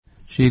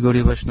Shri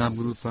Gauri Vaishnava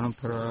Guru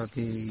Parampara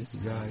ki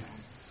jai.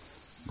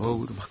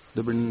 Gaur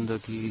Bhakta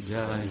Vrinda ki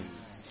jai.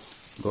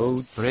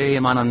 Gaur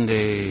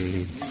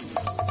Premanande.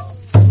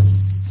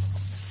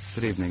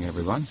 Good evening,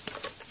 everyone.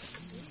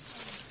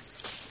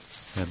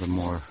 We have a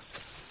more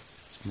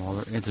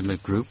smaller,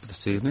 intimate group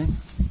this evening.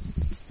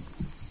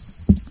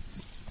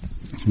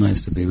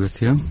 Nice to be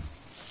with you.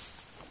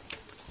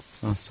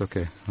 Oh, it's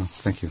okay. Oh,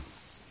 thank you.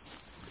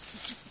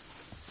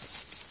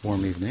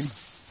 Warm evening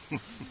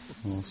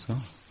also.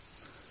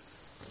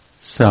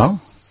 So,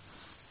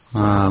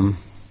 I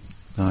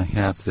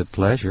have the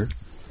pleasure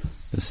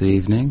this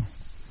evening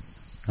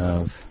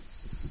of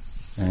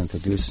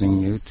introducing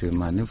you to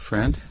my new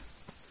friend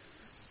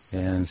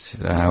and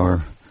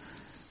our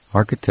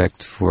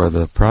architect for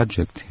the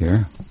project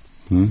here,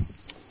 who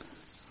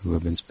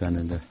I've been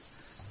spending the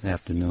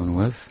afternoon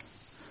with.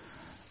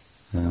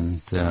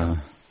 And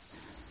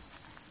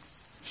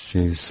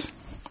she's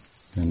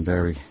been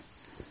very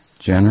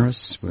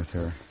generous with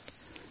her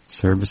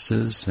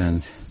services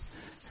and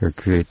her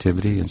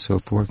creativity and so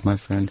forth, my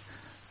friend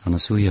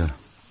Anasuya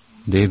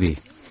Devi.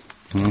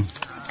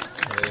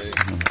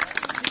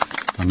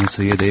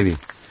 Anasuya Devi.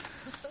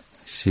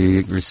 She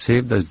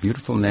received a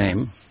beautiful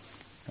name,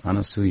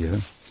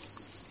 Anasuya.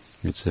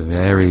 It's a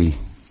very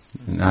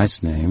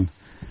nice name.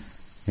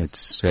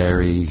 It's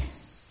the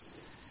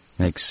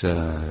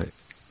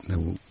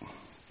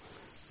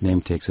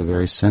name takes a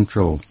very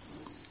central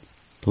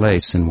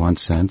place in one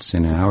sense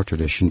in our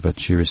tradition,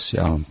 but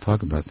I'll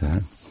talk about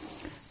that.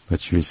 But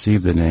she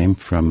received the name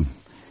from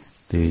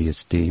the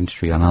esteemed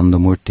Sri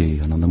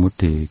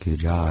Anandamurti ki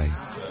jai.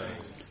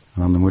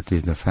 Anandamurti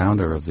is the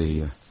founder of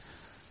the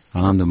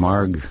Ananda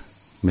Marg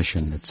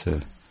mission. It's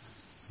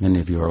many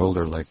of you are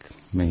older like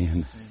me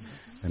and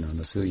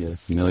Anasuya,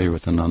 familiar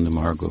with Ananda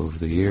Marg over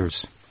the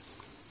years.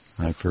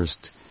 A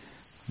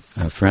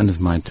friend of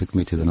mine took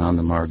me to the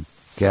Ananda Marg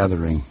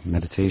gathering,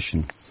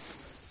 meditation,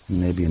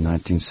 maybe in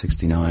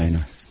 1969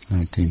 or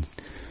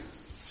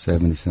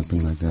 1970,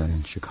 something like that,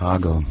 in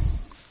Chicago,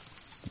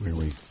 where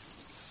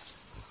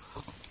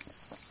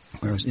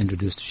I was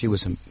introduced. She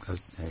was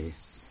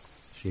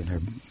she and her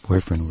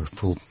boyfriend were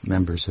full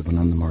members of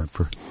Ananda Marg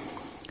for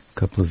a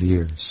couple of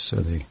years, so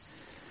they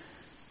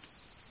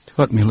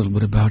taught me a little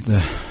bit about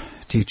the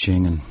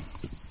teaching and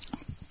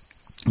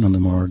Ananda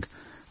Marg.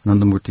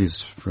 Anandamurti is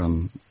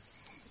from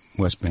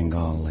West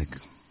Bengal, like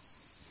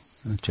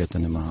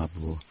Chaitanya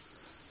Mahaprabhu,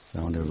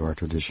 founder of our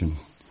tradition,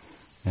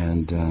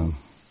 and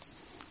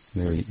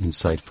very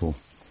insightful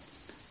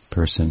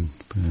person,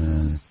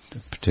 a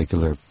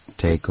particular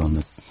take on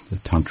the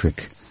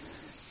tantric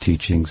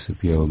teachings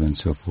of yoga and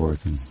so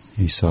forth, and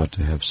he sought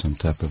to have some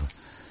type of,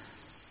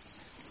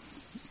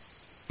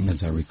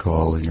 as I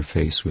recall,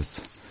 interface with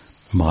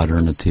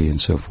modernity and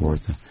so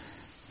forth,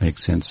 make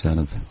sense out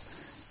of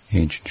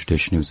ancient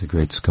tradition. He was a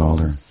great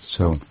scholar.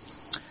 So,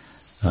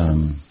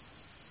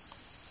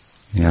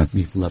 he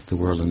left the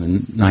world in the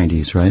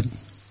 90s, right?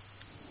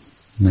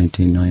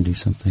 1990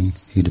 something.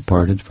 He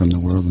departed from the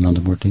world,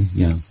 Anandamurti.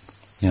 Yeah.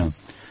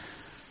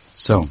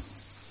 So,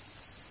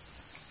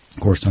 of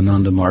course,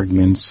 Ananda Marg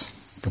means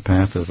the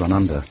path of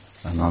Ananda.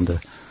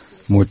 Ananda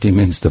Murti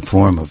means the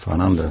form of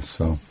Ananda.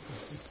 So,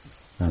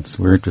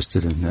 we're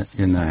interested in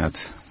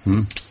that.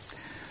 The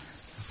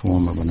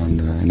form of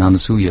Ananda. And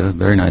Anasuya,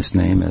 very nice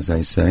name, as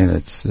I say.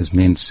 This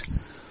means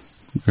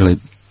really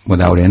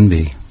without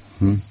envy.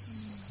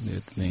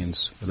 It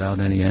means without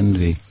any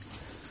envy.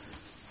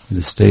 It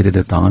is stated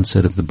at the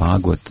onset of the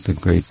Bhagavad, the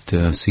great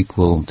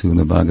sequel to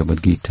the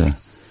Bhagavad Gita.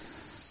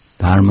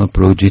 Dharma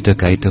projita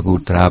kaita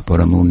putra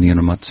paramu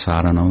nirmat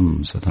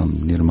saranam satam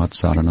nirmat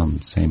saranam.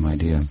 Same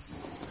idea.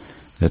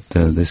 That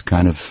this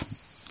kind of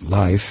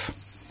life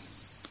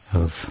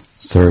of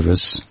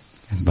service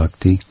and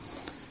bhakti,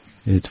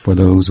 it's for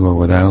those who are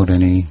without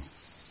any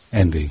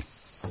envy.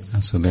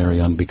 That's a very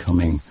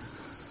unbecoming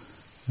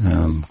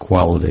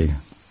quality,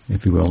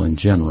 if you will, in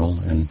general,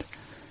 and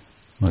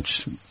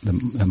much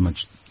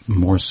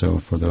more so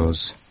for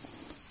those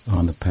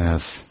on the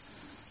path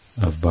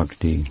of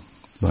bhakti.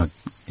 But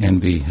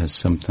envy has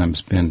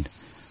sometimes been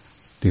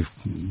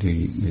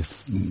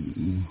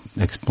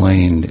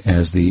explained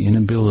as the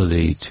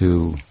inability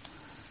to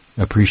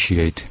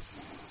appreciate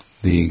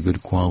the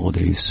good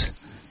qualities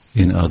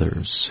in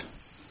others.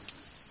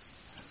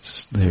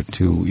 There are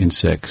two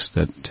insects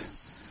that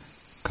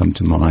come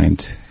to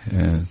mind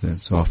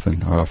that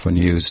are often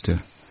used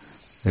to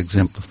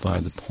exemplify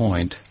the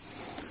point.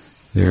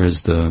 There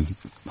is the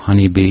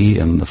honeybee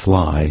and the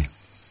fly,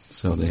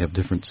 so they have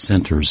different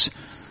centers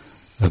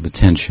of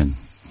attention.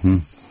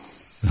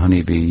 The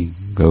honeybee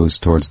goes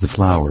towards the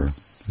flower,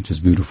 which is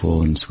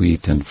beautiful and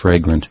sweet and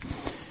fragrant,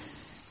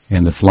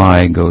 and the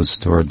fly goes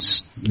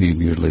towards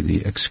usually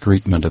the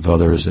excrement of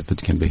others, if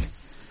it can be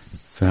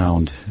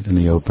found in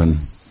the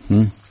open.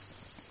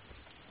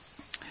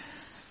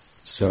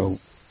 So,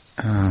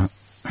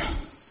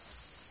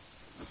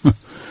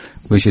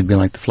 we should be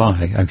like the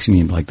fly. I actually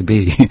mean like the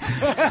bee,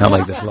 not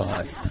like the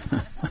fly.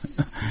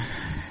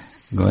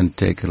 Go and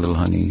take a little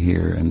honey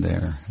here and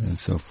there, and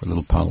so for a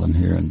little pollen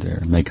here and there,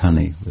 and make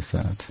honey with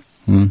that.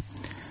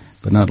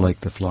 but not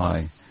like the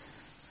fly,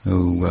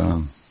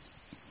 who,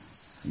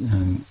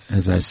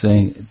 as I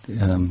say,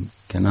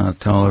 cannot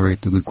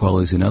tolerate the good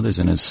qualities in others,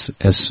 and as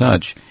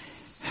such,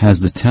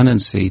 has the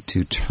tendency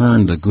to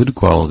turn the good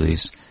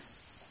qualities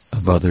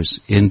of others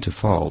into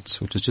faults,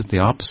 which is just the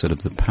opposite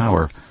of the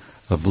power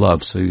of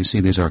love. So you see,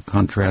 these are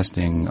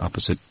contrasting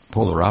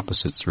polar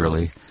opposites,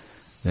 really,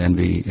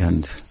 envy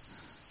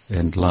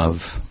and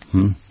love.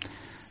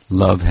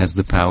 Love has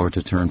the power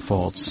to turn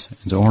faults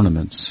into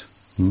ornaments.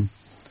 It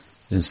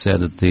is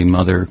said that the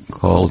mother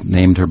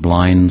named her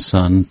blind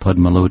son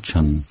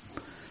Padmalochan,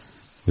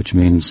 which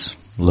means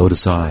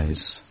lotus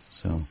eyes.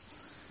 So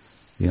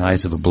the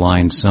eyes of a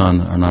blind son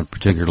are not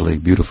particularly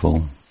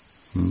beautiful,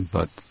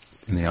 but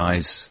in the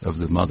eyes of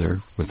the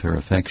mother, with her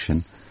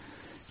affection,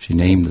 she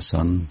named the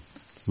son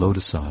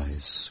Lotus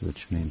Eyes,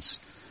 which means,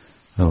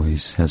 oh, he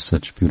has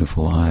such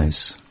beautiful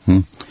eyes.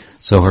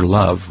 So her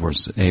love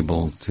was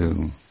able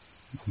to,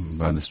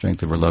 by the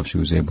strength of her love, she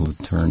was able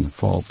to turn the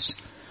faults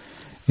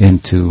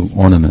into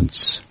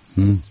ornaments.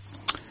 And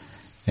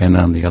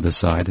on the other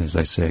side, as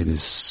I say,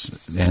 this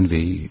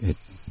envy, it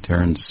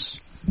turns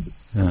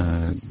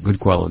good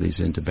qualities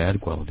into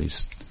bad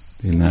qualities.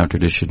 In our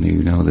tradition,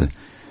 you know the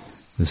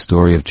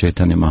story of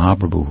Chaitanya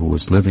Mahaprabhu, who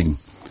was living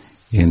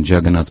in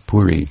Jagannath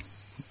Puri,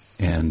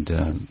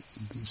 and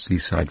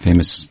seaside,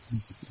 famous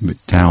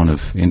town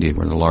of India,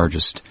 where the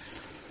largest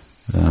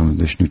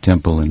Vishnu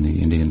temple in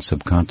the Indian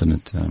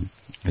subcontinent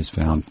is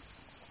found.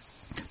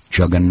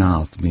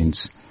 Jagannath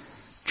means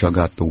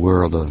Jagat, the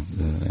world,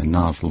 and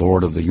Nath,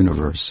 Lord of the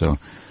universe. So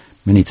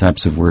many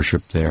types of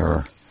worship there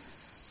are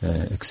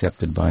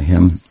accepted by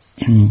him,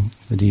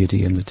 the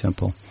deity in the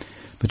temple.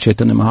 But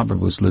Chaitanya Mahaprabhu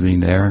was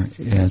living there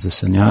as a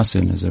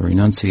sannyasin, as a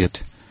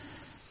renunciate,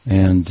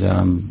 and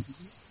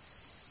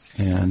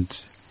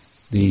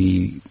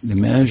the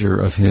measure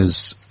of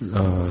his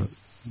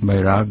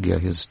vairagya,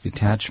 his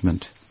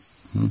detachment.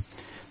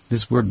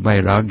 This word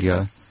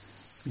vairagya,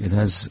 it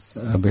has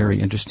a very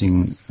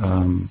interesting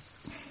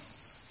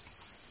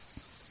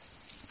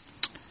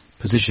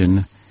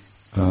position.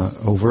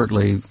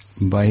 Overtly,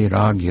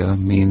 vairagya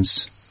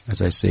means,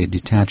 as I say,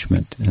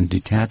 detachment, and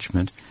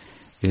detachment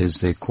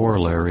is a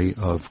corollary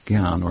of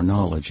gyan, or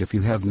knowledge. If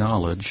you have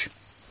knowledge,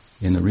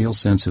 in the real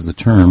sense of the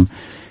term,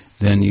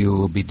 then you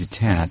will be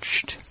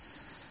detached.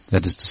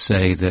 That is to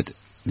say that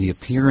the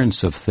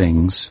appearance of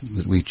things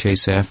that we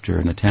chase after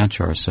and attach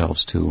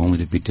ourselves to, only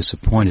to be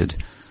disappointed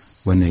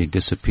when they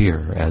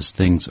disappear, as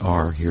things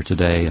are here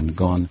today and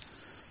gone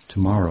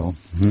tomorrow.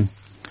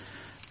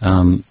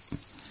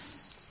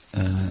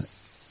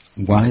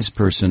 Wise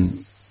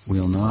person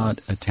will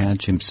not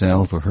attach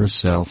himself or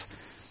herself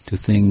to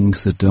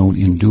things that don't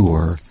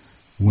endure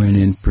when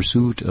in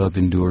pursuit of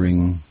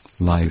enduring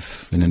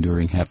life and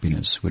enduring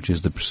happiness, which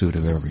is the pursuit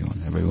of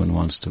everyone. Everyone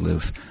wants to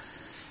live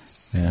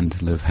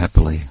and live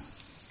happily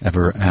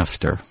ever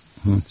after.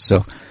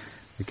 So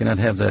we cannot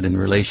have that in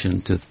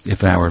relation to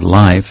if our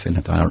life and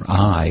if our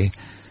I,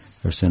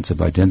 our sense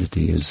of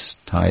identity, is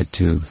tied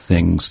to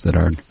things that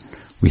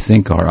we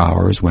think are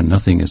ours when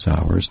nothing is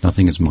ours,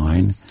 nothing is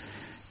mine,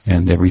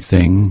 and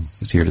everything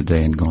is here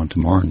today and gone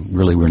tomorrow. And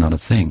really, we're not a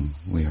thing.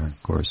 We are,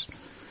 of course,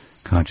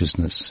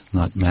 consciousness,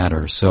 not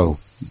matter. So,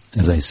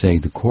 as I say,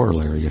 the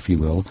corollary, if you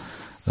will,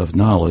 of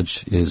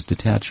knowledge is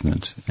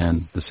detachment.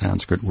 And the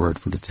Sanskrit word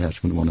for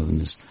detachment, one of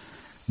them is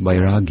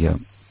vairagya.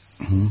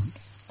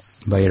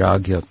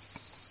 Vairagya,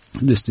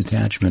 this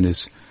detachment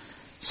is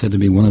said to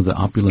be one of the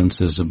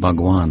opulences of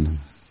Bhagavan.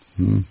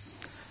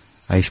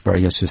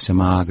 Aishvaryasya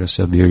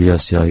samagrasya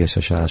viryasya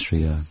yasya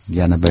shastriya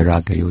jnana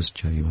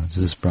vairagyayoscha. This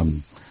is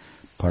from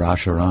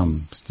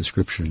Parashuram's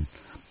description.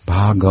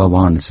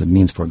 Bhagavan, it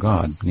means for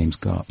God, means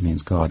God.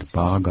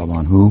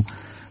 Bhagavan, who?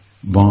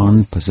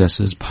 Van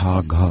possesses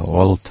bhaga,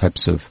 all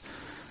types of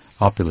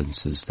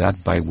opulences,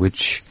 that by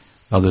which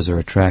others are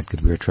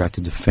attracted. We're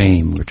attracted to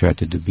fame, we're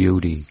attracted to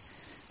beauty,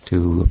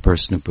 to a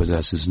person who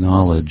possesses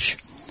knowledge,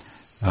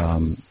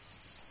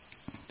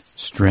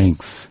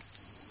 strength,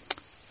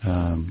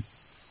 and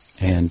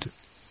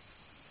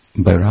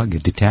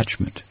vairagya,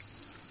 detachment.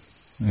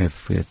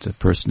 If a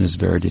person is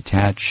very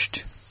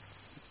detached,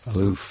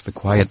 aloof, the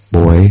quiet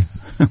boy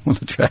will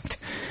attract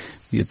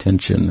the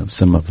attention of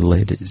some of the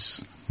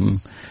ladies.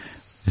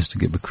 Just to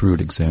give a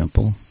crude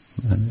example.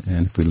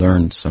 And if we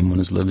learn someone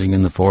is living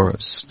in the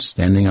forest,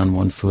 standing on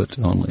one foot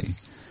only,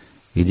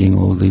 eating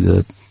only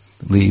the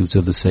leaves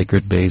of the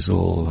sacred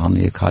basil on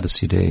the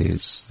Ekadasi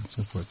days, and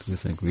so forth, we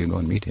think we go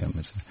and meet him.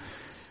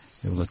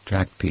 It will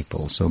attract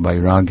people. So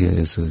vairagya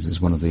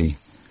is one of the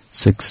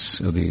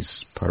 6 of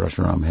these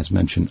Parashuram has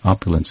mentioned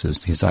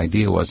opulences. His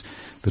idea was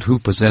that who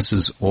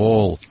possesses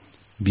all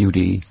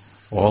beauty,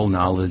 all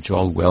knowledge,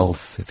 all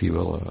wealth, if you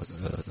will,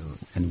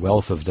 and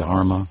wealth of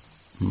dharma,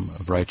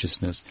 of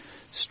righteousness,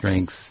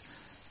 strength,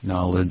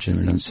 knowledge, and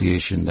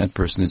renunciation, that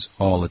person is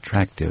all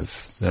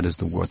attractive. That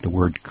is what the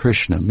word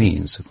Krishna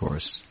means, of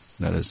course.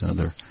 That is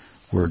another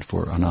word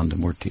for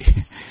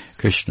Anandamurti.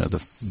 Krishna, the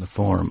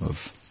form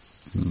of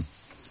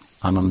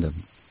Ananda,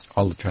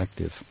 all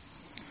attractive.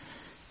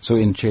 So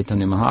in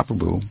Chaitanya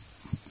Mahaprabhu,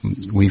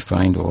 we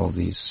find all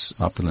these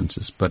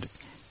opulences, but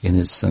in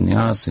his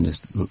sannyas,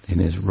 in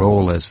his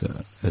role as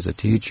a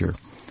teacher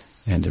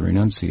and a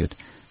renunciate,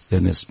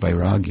 then this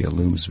vairagya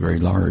looms very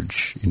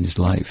large in his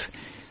life.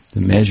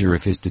 The measure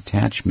of his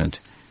detachment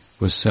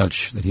was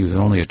such that he was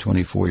only a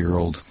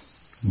 24-year-old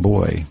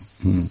boy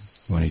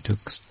when he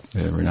took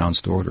the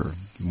renounced order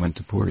and went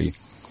to Puri.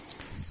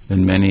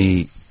 Then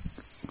many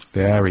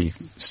very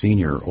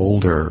senior,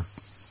 older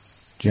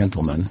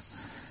gentlemen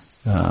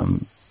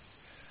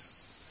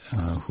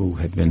who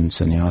had been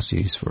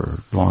sannyasis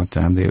for a long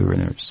time, they were in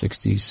their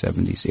 60s,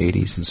 70s,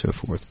 80s, and so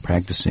forth,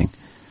 practicing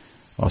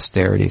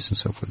austerities and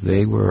so forth.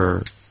 They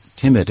were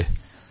timid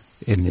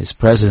in his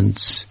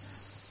presence,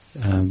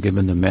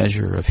 given the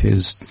measure of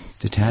his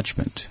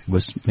detachment.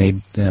 It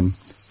made them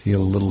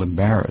feel a little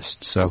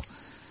embarrassed. So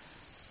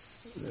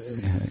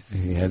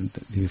he had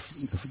the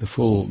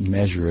full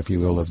measure, if you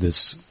will, of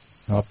this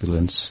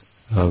opulence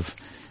of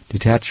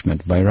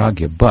detachment,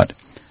 vairagya. But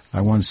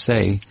I want to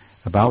say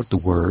about the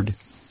word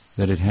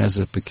that it has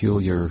a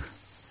peculiar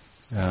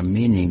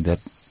meaning that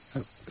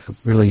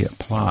really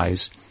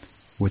applies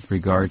with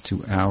regard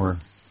to our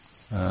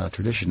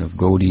tradition of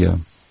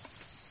Gaudiya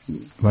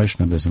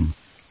Vaishnavism,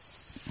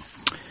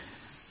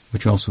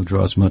 which also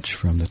draws much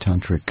from the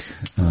Tantric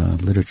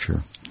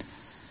literature.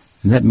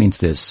 And that means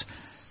this: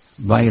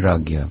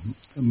 vairagya.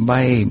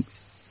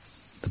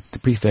 The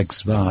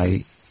prefix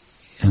vai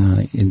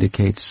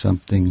indicates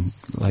something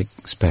like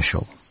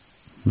special.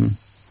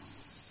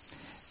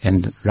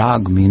 And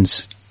rag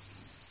means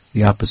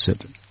the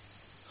opposite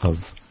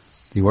of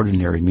the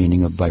ordinary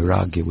meaning of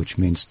vairagya, which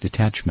means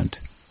detachment.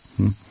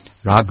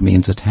 Rag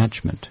means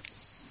attachment.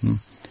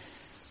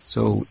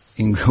 So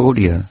in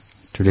Gaudiya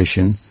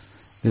tradition,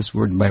 this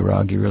word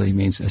vairagya really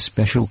means a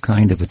special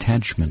kind of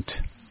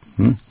attachment.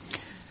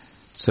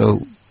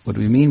 So what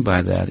we mean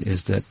by that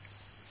is that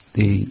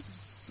in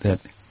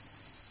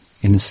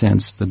a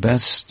sense the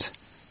best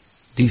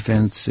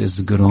defense is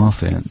the good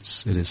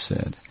offense, it is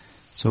said.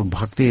 So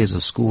bhakti is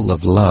a school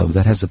of love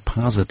that has a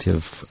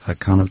positive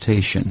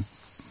connotation.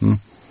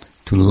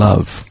 To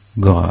love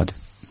God.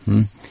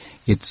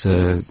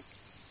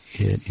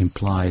 It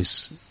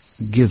implies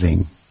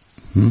giving.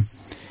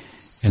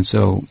 And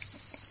so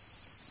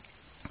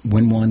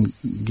when one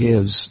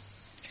gives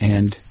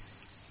and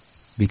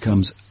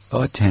becomes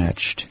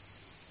attached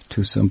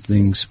to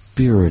something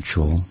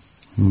spiritual,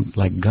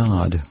 like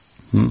God,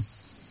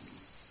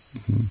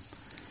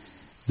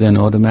 then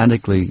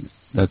automatically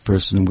that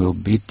person will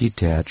be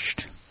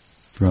detached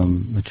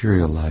from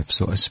material life.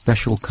 So a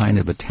special kind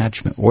of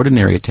attachment,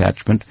 ordinary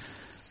attachment,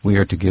 we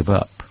are to give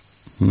up.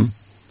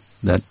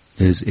 That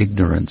is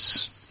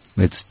ignorance.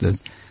 It's the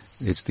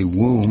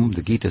womb,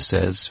 the Gita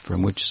says,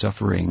 from which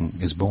suffering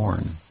is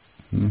born.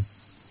 What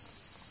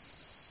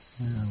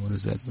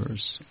is that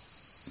verse?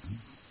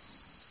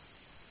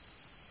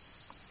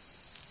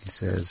 He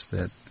says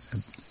that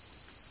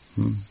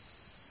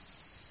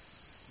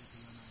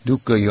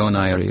dukkha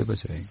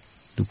yonayarevate.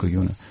 Dukkha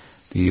yona.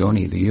 The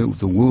yoni,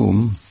 the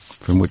womb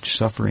from which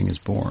suffering is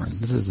born.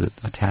 This is the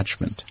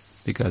attachment.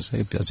 Because,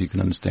 as you can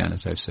understand,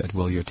 as I've said,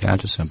 well, you're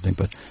attached to something,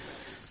 but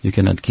you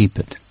cannot keep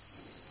it.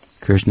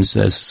 Krishna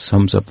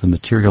sums up the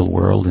material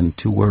world in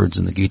 2 words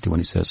in the Gita when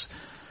he says,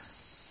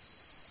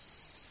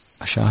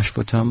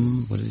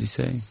 ashashvatam, what does he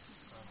say?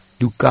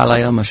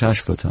 Dukkalayam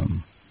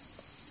ashashvatam.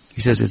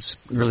 He says it's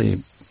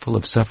really full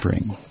of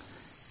suffering.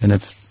 And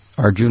if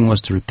Arjuna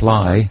was to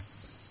reply,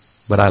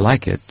 but I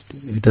like it,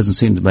 it doesn't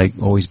seem to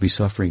always be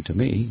suffering to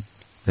me,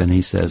 then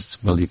he says,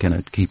 well, you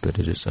cannot keep it.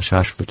 It is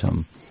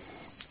ashashvatam.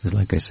 It's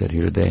like I said,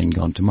 here today and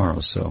gone tomorrow.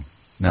 So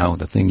now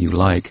the thing you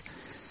like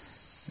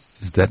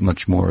is that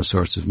much more a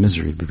source of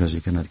misery because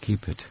you cannot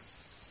keep it.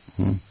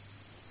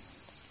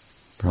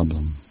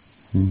 Problem.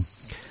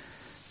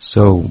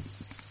 So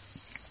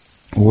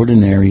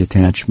ordinary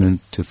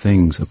attachment to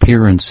things,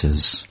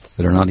 appearances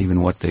that are not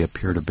even what they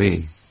appear to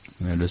be.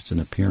 They're just an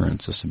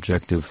appearance, a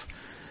subjective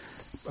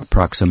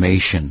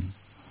approximation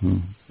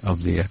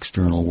of the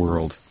external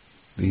world,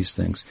 these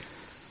things.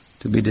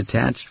 To be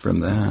detached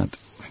from that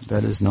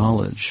is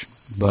knowledge,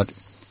 but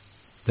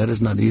that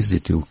is not easy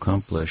to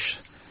accomplish.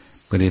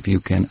 But if you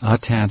can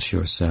attach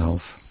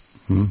yourself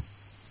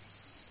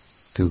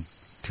to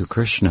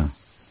Krishna,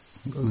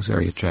 who's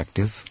very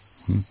attractive,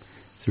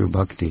 through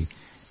bhakti,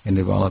 and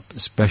develop a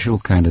special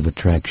kind of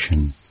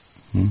attraction.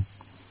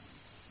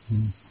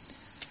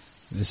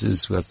 This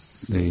is what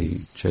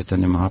the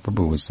Chaitanya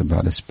Mahaprabhu was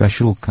about, a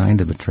special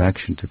kind of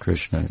attraction to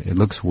Krishna. It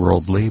looks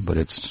worldly, but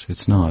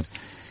it's not.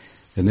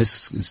 And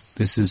this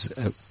is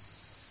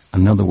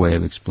another way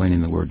of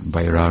explaining the word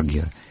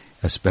vairagya,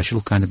 a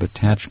special kind of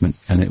attachment,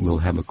 and it will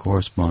have a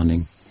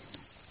corresponding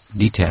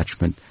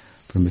detachment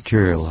from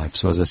material life.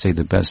 So as I say,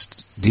 the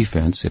best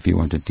defense, if you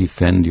want to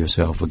defend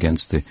yourself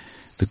against the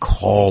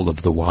call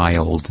of the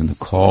wild and the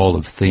call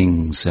of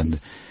things and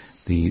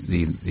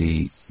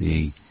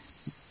the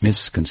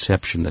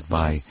misconception that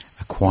by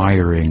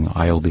acquiring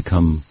I'll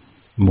become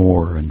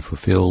more and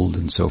fulfilled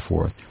and so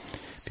forth.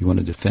 If you want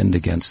to defend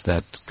against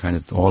that kind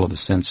of all of the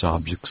sense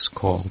objects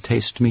call,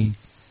 taste me,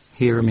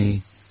 hear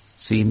me,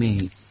 see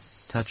me,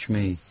 touch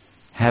me,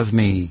 have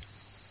me,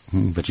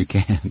 but you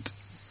can't.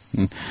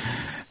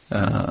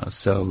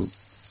 So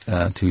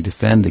to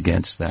defend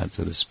against that,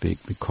 so to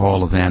speak, the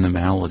call of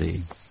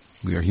animality,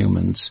 we are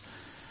humans,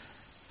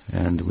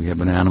 and we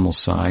have an animal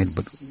side,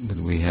 but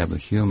we have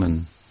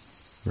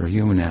we're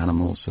human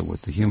animals, so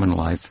with the human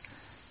life,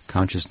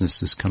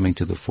 consciousness is coming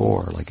to the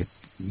fore, like it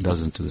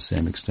doesn't to the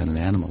same extent in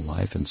animal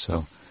life, and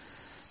so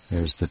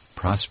there's the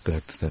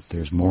prospect that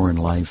there's more in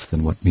life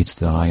than what meets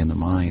the eye and the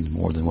mind,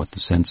 more than what the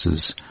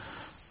senses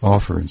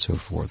offer, and so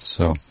forth.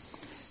 So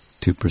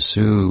to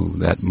pursue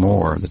that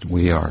more that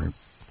we are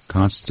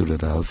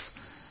constituted of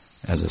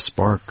as a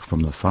spark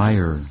from the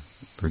fire,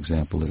 for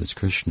example, that is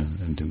Krishna,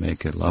 and to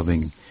make a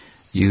loving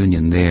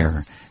union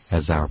there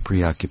as our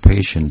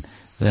preoccupation,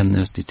 then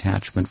this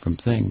detachment from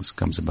things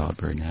comes about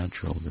very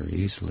natural, very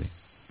easily.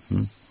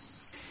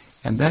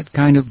 And that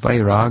kind of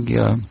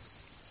vairagya,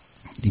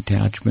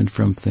 detachment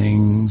from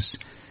things,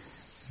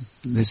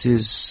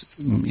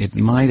 it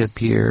might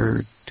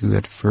appear to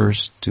at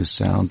first to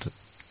sound,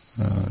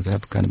 to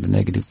have kind of a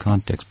negative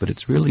context, but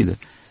it's really the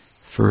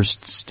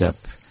first step,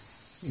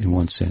 in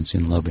one sense,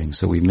 in loving.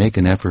 So we make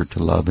an effort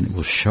to love, and it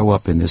will show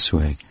up in this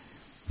way.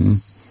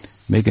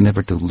 Make an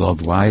effort to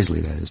love wisely,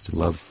 that is, to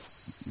love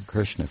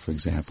Krishna, for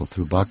example,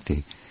 through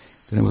bhakti.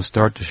 Then it will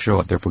start to show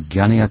up. Therefore,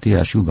 jnanayati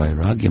ashu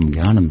vairagyam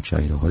jnanam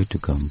chaira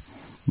hoitukam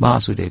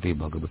vasudevi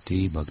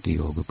bhagavati bhakti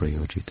yoga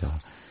prayojita.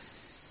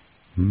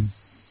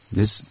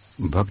 This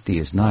bhakti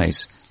is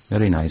nice,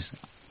 very nice.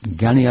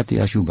 Jnanayati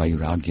ashu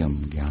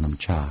vairagyam jnanam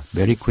cha.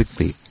 Very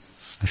quickly,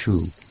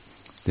 ashu,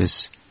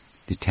 this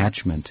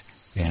detachment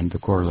and the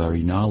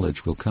corollary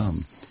knowledge will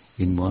come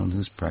in one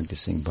who's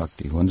practicing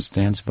bhakti, who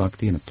understands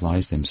bhakti and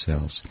applies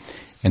themselves.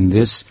 And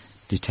this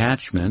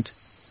detachment,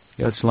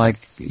 it's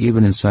like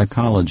even in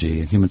psychology,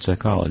 in human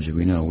psychology,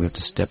 we know we have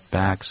to step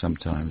back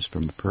sometimes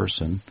from a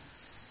person,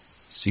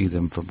 see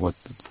them for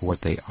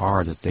what they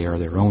are, that they are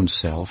their own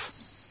self,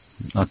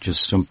 not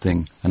just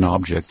something, an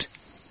object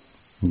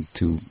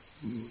to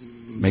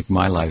make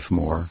my life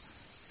more,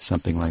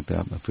 something like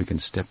that. If we can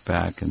step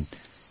back and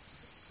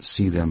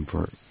see them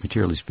for,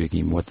 materially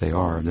speaking, what they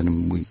are,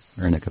 then we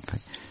are in a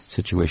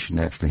situation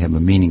to actually have a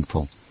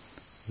meaningful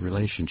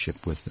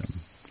relationship with them.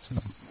 So,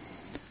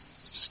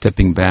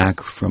 stepping back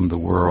from the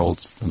world,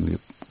 from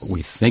what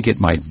we think it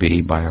might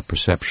be by our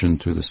perception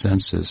through the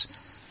senses,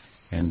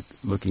 and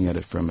looking at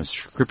it from a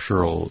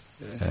scriptural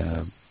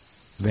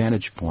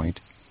vantage point,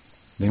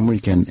 then we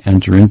can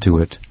enter into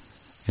it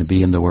and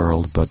be in the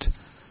world, but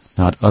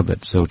not of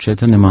it. So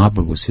Chaitanya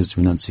Mahaprabhu's, his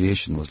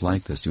renunciation was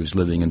like this. He was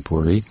living in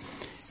Puri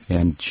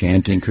and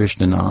chanting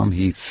Krishna Nam.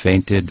 He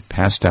fainted,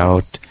 passed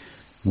out,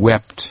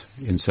 wept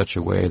in such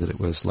a way that it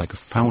was like a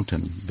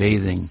fountain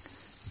bathing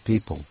the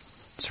people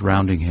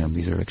surrounding him.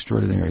 These are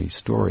extraordinary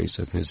stories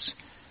of his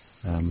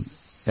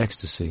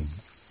ecstasy.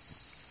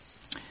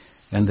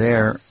 And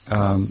there,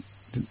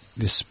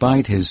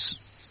 despite his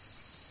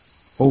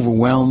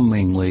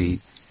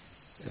overwhelmingly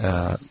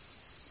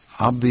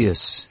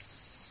obvious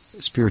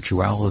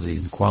spirituality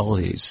and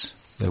qualities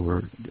that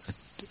were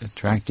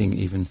attracting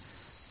even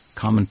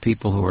common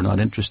people who are not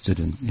interested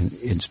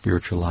in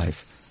spiritual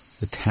life,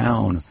 the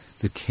town,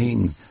 the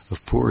king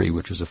of Puri,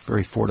 which was a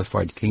very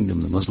fortified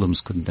kingdom, the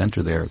Muslims couldn't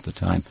enter there at the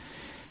time,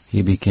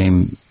 he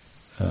became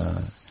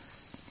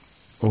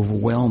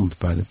overwhelmed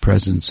by the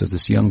presence of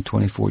this young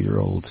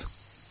 24-year-old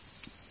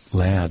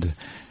lad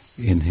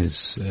in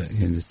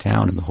the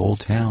town, in the whole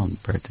town,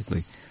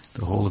 practically.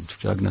 The whole of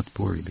Jagannath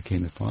Puri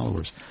became the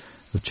followers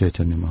of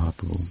Chaitanya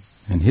Mahaprabhu.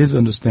 And his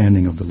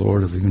understanding of the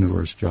Lord of the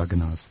universe,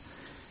 Jagannath,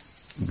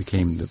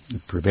 became the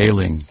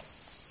prevailing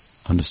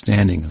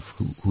understanding of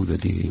who the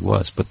deity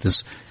was. But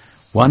this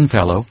one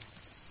fellow,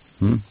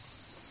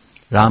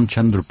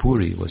 Ramchandra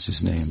Puri was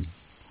his name,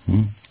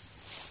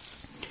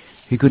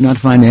 he could not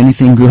find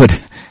anything good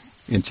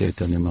in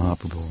Chaitanya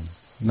Mahaprabhu.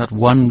 Not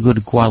one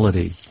good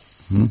quality.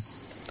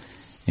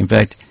 In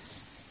fact,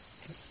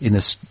 in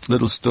this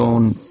little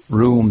stone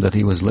room that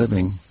he was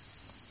living,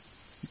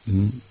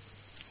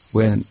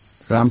 when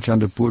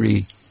Ramchandra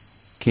Puri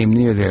came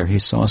near there, he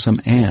saw some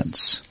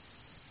ants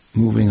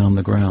moving on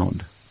the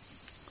ground.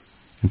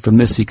 And from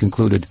this he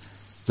concluded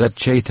that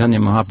Chaitanya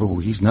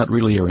Mahaprabhu, he's not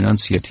really a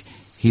renunciate.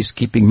 He's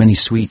keeping many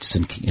sweets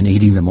and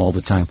eating them all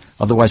the time.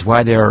 Otherwise,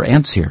 why there are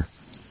ants here?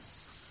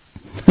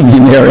 I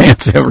mean, there are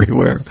ants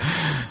everywhere,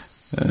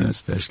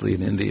 especially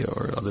in India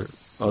or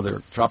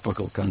other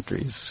tropical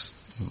countries.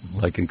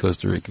 Like in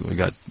Costa Rica, we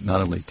got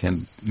not only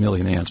 10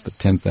 million ants, but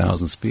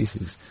 10,000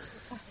 species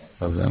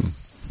of them.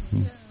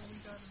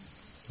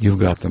 You've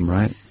got them,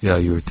 right? Yeah,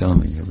 you were telling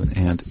me you have an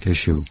ant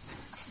issue.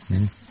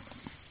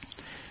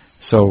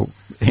 So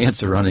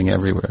ants are running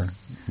everywhere.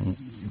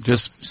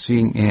 Just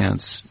seeing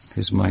ants,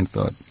 his mind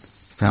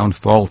found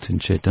fault in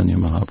Chaitanya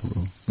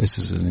Mahaprabhu. This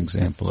is an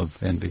example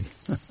of envy.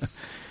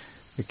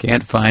 You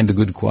can't find the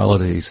good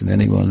qualities in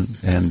anyone,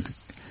 and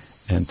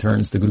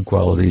turns the good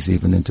qualities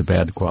even into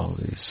bad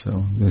qualities.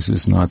 So this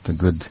is not the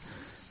good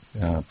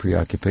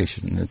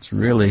preoccupation. It's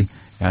really,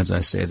 as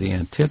I say, the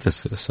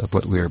antithesis of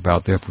what we are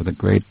about. Therefore, the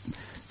great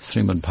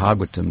Srimad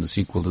Bhagavatam, the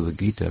sequel to the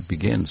Gita,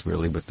 begins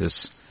really with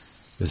this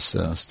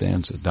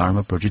stanza,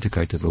 Dharma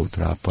Prajitakaita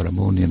Rotra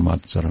Paramo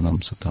Nirmat Saranam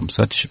Satam.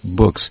 Such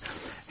books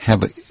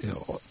have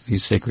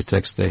these sacred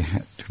texts.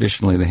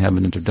 Traditionally they have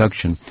an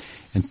introduction,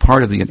 and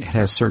part of it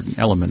has certain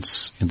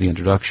elements in the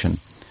introduction,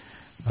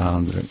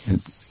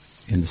 in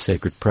the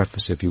sacred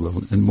preface, if you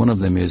will. And one of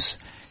them is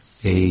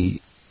a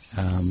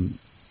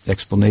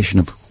explanation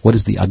of what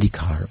is the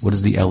adhikar, what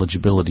is the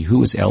eligibility,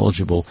 who is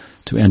eligible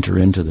to enter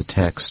into the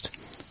text,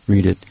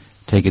 read it,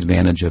 take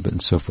advantage of it,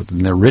 and so forth.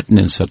 And they're written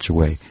in such a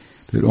way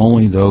that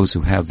only those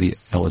who have the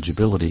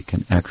eligibility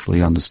can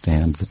actually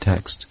understand the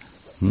text.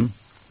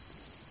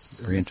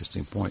 Very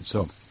interesting point.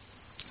 So,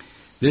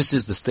 this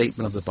is the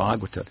statement of the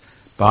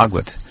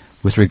Bhagavad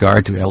with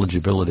regard to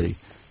eligibility.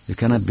 You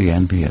cannot be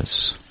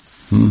envious.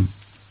 Nirmat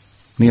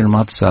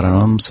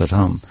saranam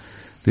satam.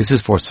 This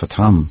is for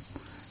satam.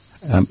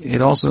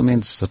 It also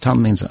means,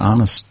 satam means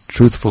honest,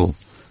 truthful.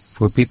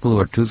 For people who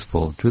are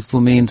truthful. Truthful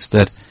means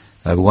that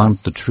I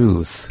want the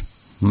truth.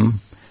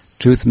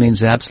 Truth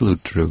means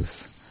absolute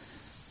truth.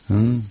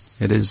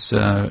 It is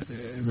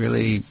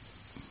really,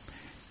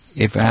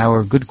 if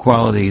our good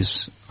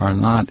qualities are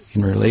not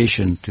in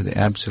relation to the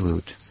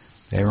absolute,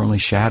 they are only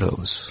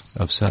shadows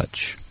of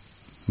such.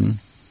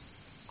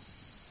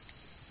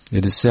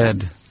 It is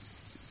said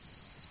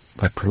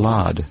by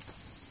Prahlad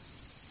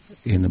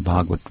in the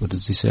Bhagavad, what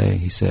does he say?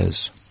 He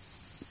says,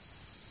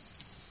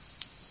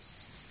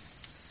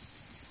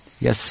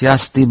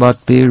 Yasyasti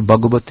bhaktir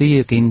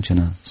bhagavati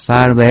kinchana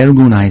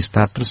sarvairgunais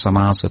tatra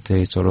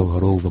samasate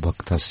charoharova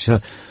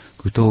bhaktasya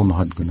kuto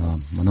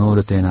mahadguna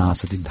manoratena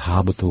sati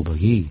dhavato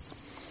bhahi.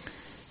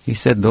 He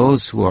said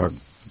those who are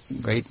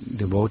great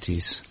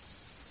devotees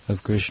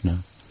of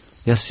Krishna,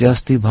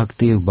 Yasyasti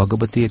bhaktir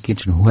bhagavati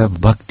kinchana, who have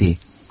bhakti,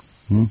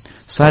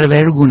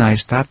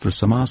 sarvairgunais tatra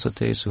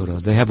samasate sura,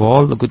 they have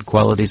all the good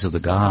qualities of the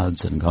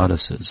gods and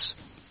goddesses.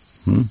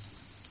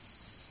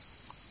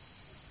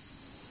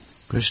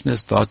 Krishna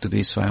is thought to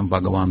be Swayam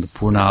Bhagavan, the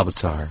Purna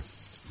Avatar.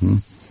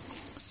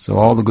 So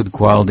all the good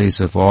qualities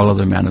of all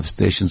other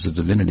manifestations of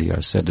divinity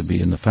are said to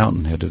be in the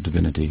fountainhead of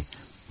divinity.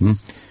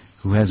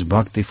 Who has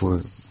bhakti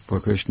for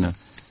Krishna,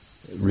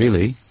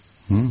 really,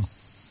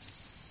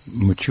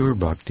 mature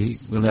bhakti,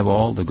 will have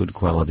all the good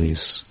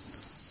qualities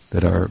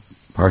that are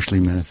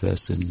partially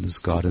manifested in this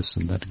goddess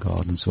and that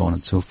god and so on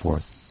and so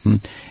forth.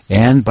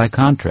 And by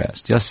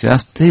contrast,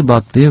 Yasyasti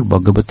bhaktir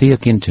bhagavati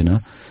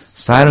akinchana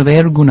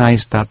sarvair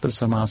gunais tatra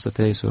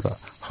samasate sura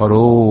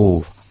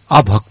haro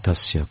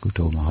abhaktasya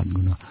kuto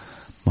mahadguna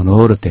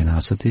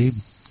manoratena sati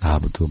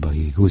dhavato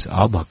bhahi. Who is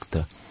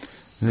abhakta,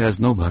 who has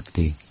no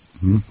bhakti,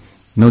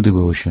 no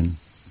devotion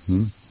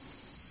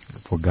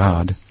for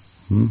God.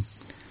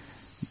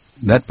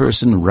 That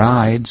person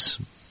rides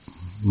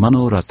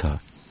manoratha,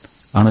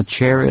 on a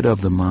chariot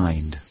of the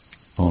mind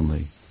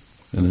only,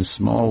 in a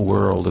small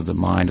world of the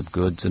mind of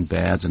goods and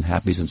bads and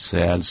happies and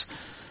sads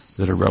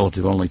that are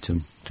relative only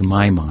to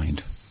my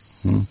mind,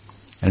 and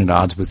at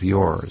odds with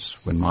yours.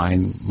 When my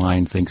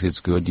mind thinks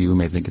it's good, you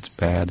may think it's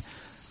bad.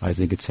 I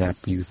think it's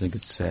happy, you think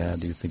it's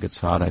sad. You think it's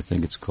hot, I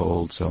think it's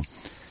cold. So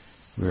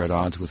we're at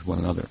odds with one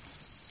another.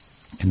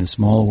 In the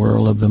small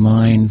world of the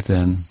mind,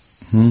 then,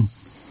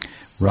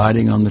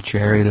 riding on the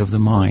chariot of the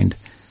mind,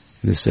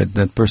 it is said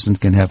that person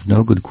can have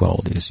no good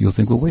qualities. You'll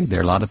think, well, wait, there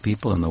are a lot of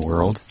people in the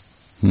world.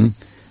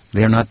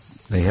 They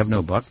have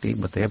no bhakti,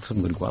 but they have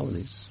some good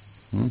qualities.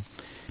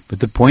 But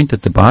the point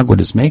that the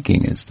Bhagavad is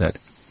making is that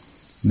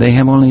they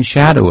have only a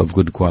shadow of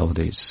good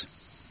qualities.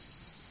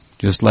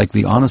 Just like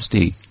the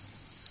honesty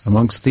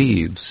amongst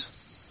thieves.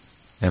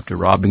 After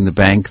robbing the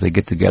bank, they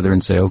get together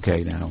and say,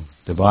 okay, now,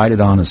 divide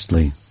it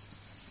honestly.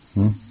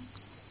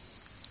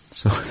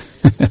 So,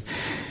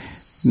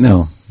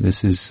 no,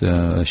 this is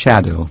a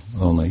shadow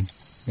only.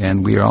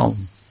 And we are all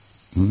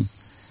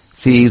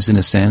thieves in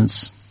a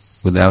sense,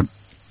 without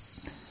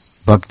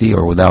bhakti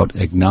or without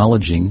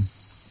acknowledging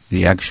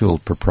the actual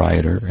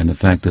proprietor and the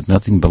fact that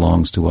nothing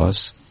belongs to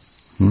us.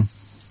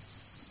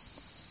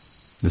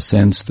 The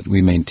sense that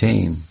we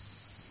maintain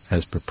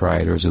as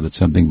proprietors or that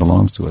something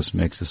belongs to us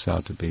makes us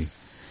out to be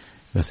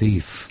a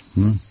thief.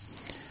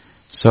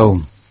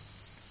 So,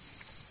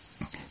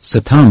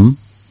 satam,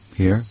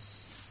 here,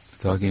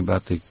 talking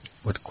about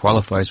what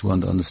qualifies one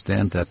to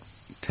understand that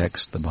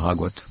text, the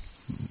Bhagavad,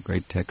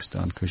 great text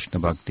on Krishna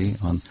Bhakti,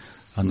 on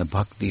the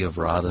bhakti of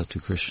Radha to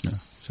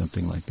Krishna,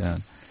 something like that.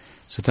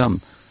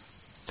 Satam,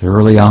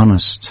 thoroughly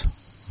honest,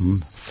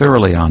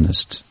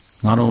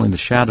 not only the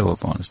shadow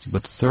of honesty,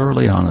 but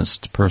thoroughly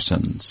honest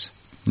persons.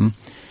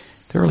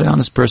 Thoroughly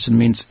honest person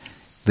means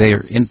they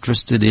are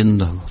interested in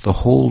the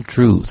whole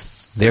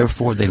truth.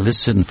 Therefore, they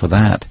listen for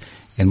that.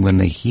 And when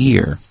they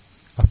hear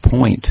a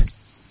point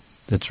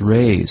that's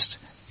raised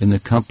in the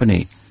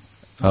company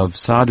of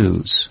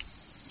sadhus,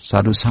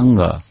 sadhu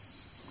sangha,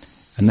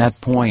 and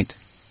that point,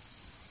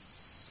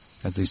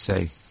 as they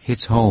say,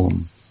 hits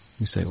home,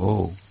 you say,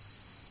 oh,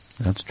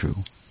 that's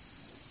true.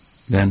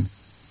 Then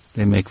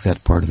they make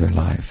that part of their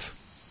life.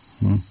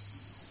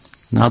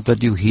 Not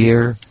that you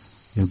hear,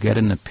 you get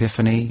an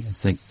epiphany, and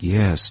think,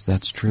 yes,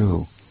 that's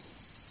true.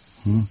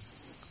 And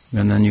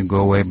then you go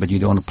away, but you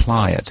don't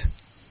apply it.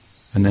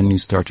 And then you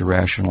start to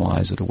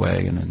rationalize it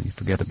away, and then you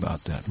forget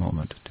about that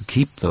moment. To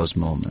keep those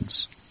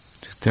moments,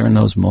 to turn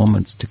those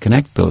moments, to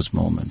connect those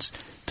moments,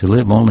 to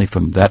live only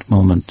from that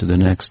moment to the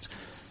next.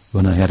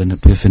 When I had an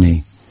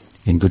epiphany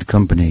in good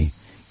company,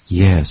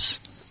 yes,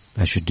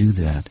 I should do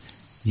that.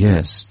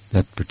 Yes,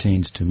 that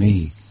pertains to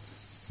me.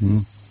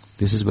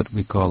 This is what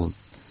we call,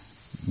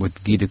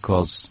 what Gita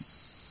calls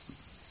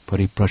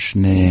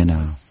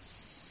pariprashnena,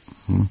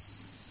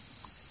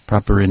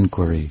 proper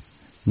inquiry.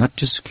 Not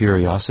just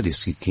curiosity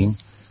seeking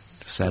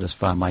to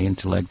satisfy my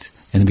intellect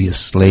and be a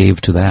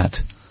slave to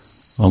that,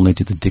 only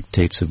to the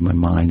dictates of my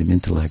mind and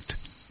intellect.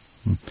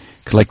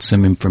 Collect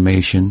some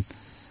information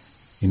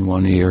in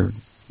one ear,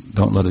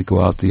 don't let it go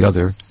out the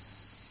other,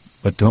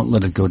 but don't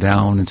let it go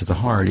down into the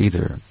heart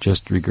either.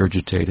 Just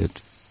regurgitate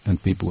it,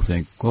 and people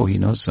think, oh, he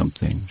knows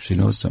something, she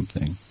knows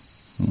something.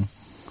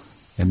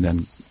 And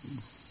then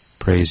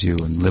praise you,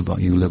 and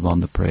you live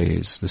on the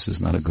praise. This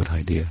is not a good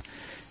idea.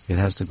 It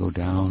has to go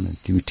down, and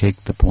you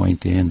take the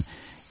point in,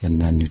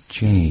 and then you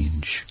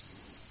change.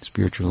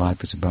 Spiritual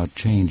life is about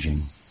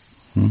changing.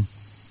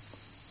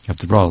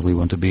 After all, we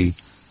want to be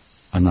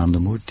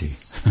Anandamurti.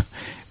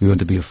 We want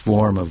to be a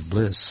form of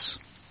bliss.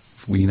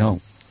 We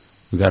know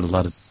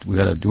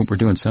we're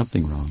doing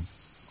something wrong.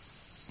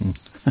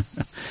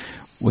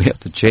 We have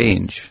to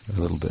change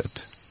a little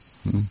bit.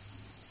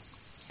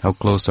 How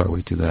close are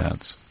we to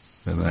that?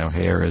 That our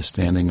hair is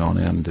standing on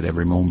end at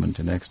every moment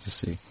in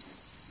ecstasy.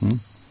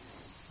 And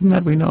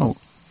that we know.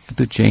 We have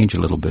to change a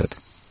little bit,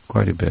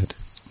 quite a bit.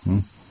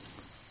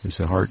 It's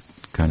a heart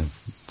kind of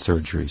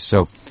surgery.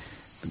 So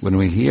when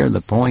we hear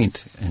the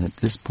point, and at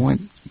this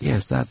point,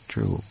 yes, that's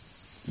true.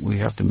 We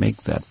have to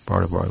make that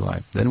part of our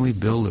life. Then we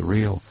build a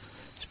real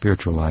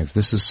spiritual life.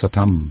 This is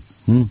satam.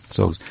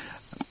 So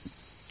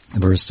the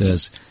verse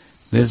says,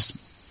 this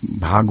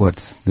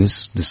Bhagavad,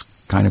 this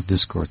kind of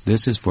discourse,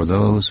 this is for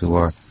those who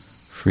are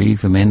free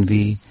from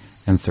envy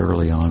and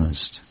thoroughly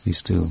honest.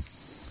 These two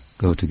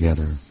go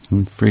together.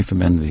 Free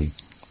from envy.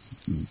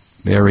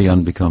 Very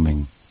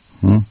unbecoming.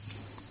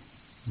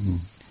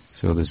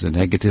 So there's a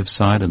negative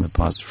side and a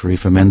positive. Free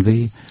from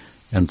envy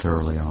and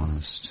thoroughly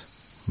honest.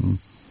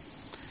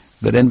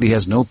 But envy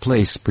has no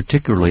place,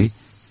 particularly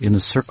in a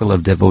circle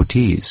of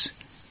devotees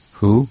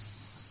who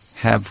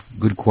have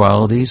good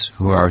qualities,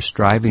 who are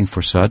striving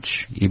for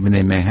such. Even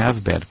they may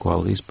have bad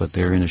qualities, but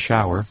they're in a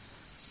shower.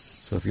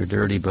 So if you're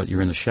dirty but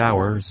you're in the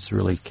shower, you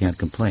really can't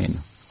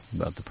complain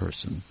about the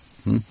person.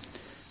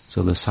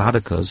 So the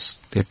sadhakas,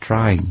 they're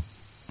trying.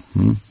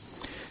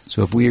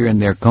 So if we are in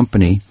their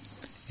company,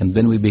 and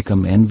then we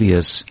become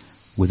envious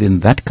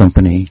within that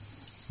company,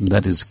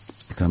 that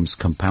becomes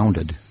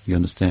compounded, you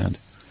understand?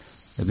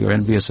 If you're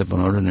envious of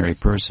an ordinary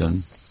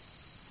person,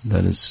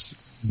 that is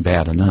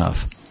bad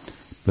enough.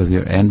 But if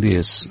you're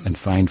envious and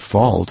find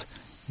fault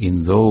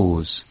in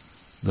those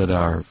that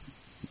are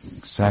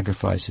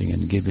sacrificing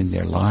and giving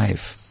their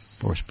life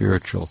for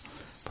spiritual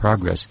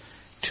progress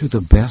to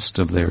the best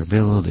of their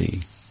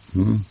ability,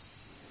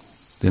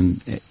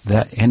 then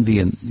that envy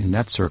in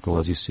that circle,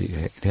 as you see,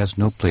 it has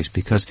no place,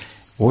 because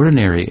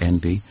ordinary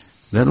envy,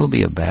 that'll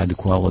be a bad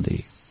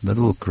quality. That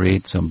will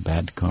create some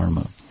bad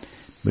karma.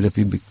 But if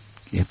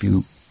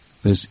you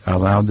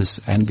allow this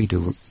envy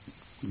to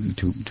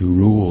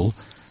rule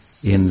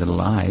in the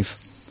life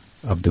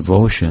of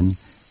devotion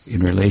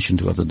in relation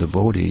to other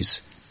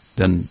devotees,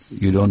 then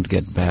you don't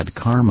get bad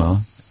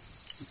karma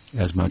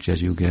as much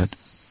as you get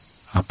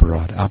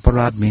aparad.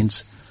 Aparad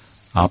means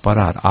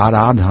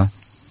aradha.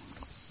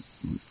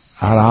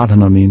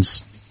 Aradhana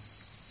means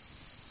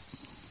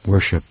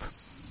worship.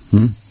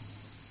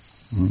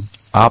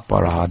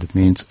 Aparad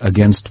means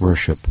against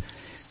worship.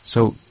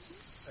 So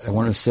I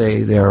want to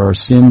say there are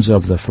sins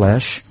of the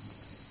flesh,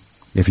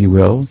 if you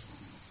will,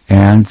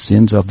 and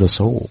sins of the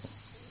soul.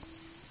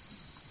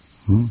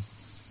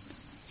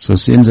 So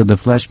sins of the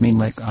flesh mean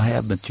like I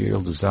have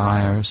material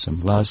desires,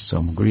 some lust,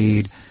 some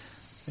greed,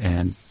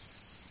 and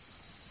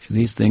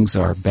these things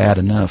are bad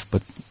enough,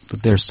 but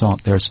they're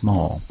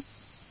small,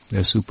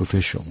 they're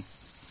superficial.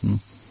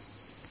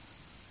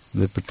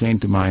 They pertain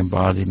to my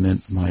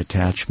embodiment, my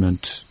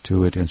attachment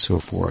to it, and so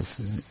forth.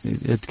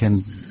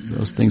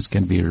 Those things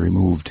can be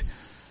removed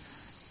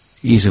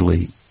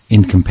easily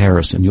in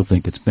comparison. You'll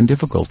think it's been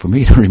difficult for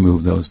me to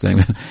remove those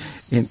things.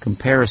 In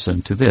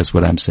comparison to this,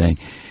 what I'm saying,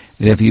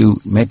 if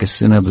you make a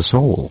sin of the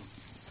soul,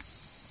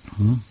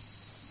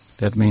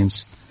 that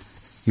means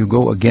you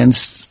go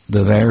against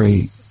the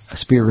very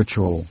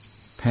spiritual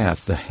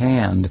path, the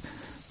hand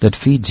that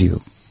feeds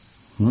you.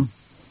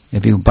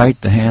 If you bite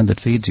the hand that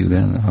feeds you,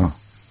 then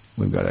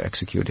we've got to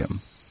execute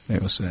him, they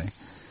will say.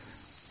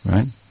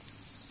 Right?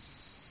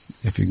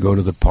 If you go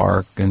to the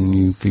park and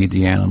you feed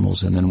the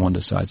animals and then one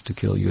decides to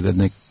kill you, then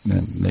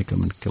they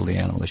come and kill the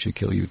animal. They should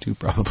kill you too,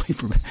 probably,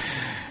 for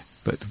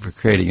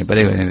creating it. But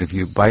anyway, if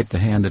you bite the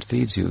hand that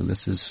feeds you,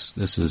 this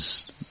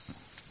is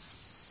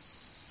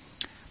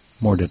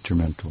more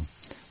detrimental.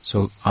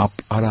 So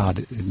aparad,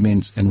 it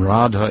means, and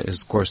Radha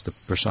is, of course, the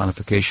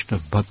personification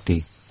of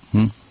bhakti.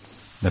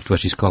 That's why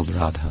she's called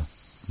Radha.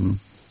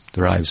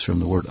 derives from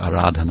the word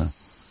aradhana,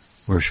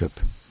 worship.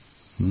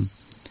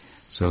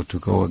 So to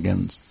go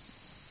against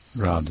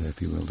Radha,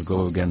 if you will, to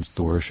go against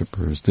the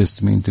worshippers,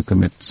 this means to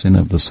commit sin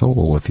of the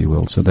soul, if you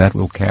will. So that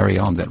will carry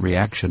on, that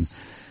reaction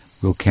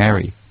will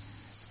carry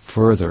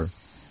further,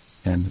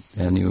 and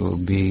you will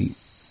be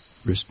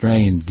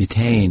restrained,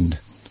 detained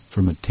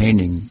from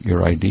attaining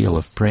your ideal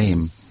of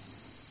prema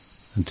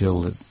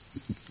until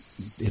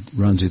it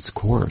runs its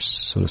course,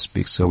 so to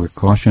speak. So we're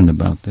cautioned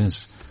about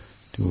this,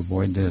 to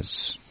avoid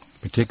this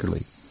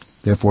particularly.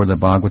 Therefore the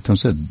Bhagavatam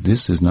said,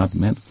 this is not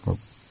meant for,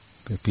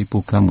 if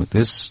people come with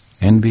this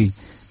envy,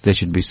 they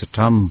should be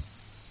satam,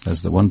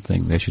 as the one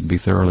thing. They should be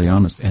thoroughly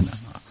honest.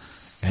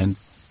 And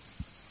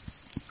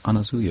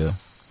anasuya,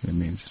 it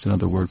means, it's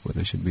another word for it.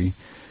 They should be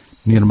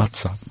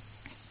nirmatsa,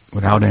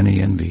 without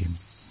any envy.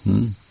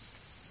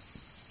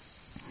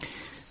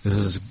 This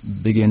is a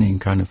beginning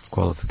kind of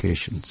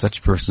qualification.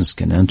 Such persons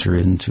can enter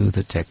into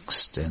the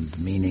text and the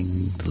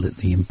meaning,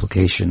 the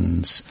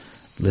implications,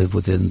 live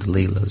within the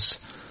leelas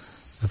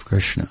of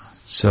Krishna.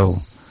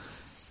 So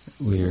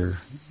we're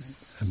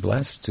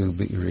blessed to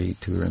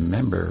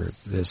remember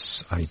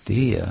this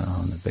idea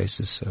on the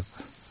basis of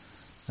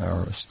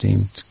our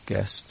esteemed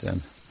guest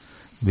and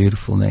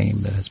beautiful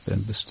name that has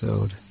been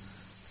bestowed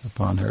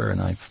upon her,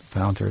 and I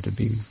found her to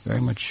be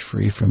very much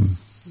free from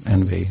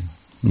envy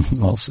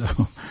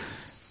also.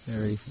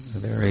 Very,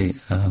 very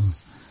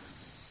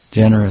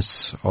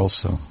generous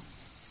also.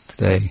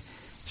 Today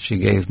she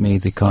gave me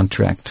the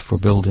contract for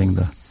building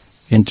the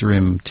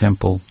interim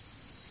temple,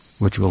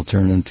 which will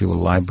turn into a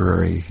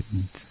library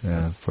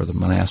for the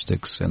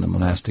monastics and the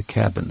monastic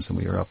cabins. And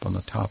we are up on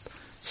the top,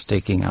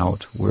 staking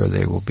out where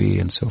they will be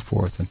and so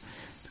forth, and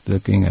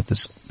looking at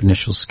the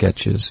initial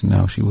sketches. And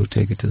now she will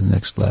take it to the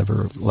next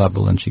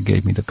level, and she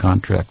gave me the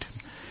contract.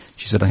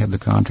 She said, I have the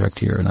contract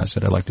here. And I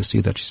said, I'd like to see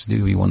that. She said,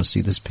 do you want to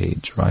see this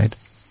page, right?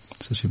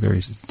 So she's very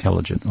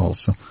intelligent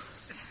also.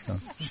 So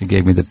she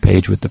gave me the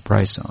page with the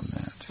price on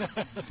that.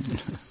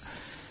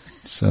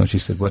 So she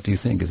said, what do you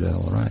think? Is that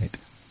all right?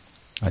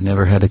 I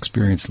never had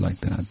experience like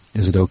that.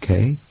 Is it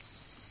okay?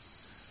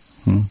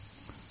 Do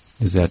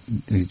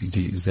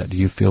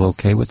you feel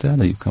okay with that?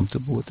 Are you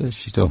comfortable with this?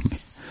 She told me.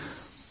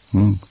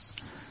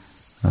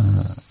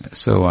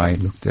 So I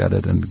looked at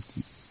it and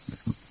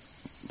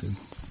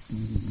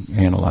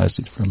analyzed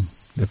it from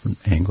different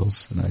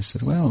angles, and I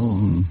said,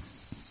 well,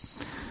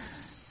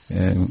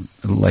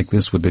 like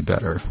this would be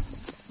better.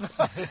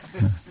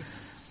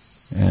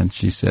 And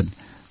she said,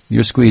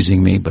 you're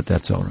squeezing me, but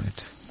that's all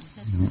right.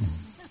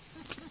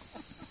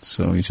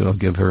 So you should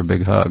give her a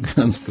big hug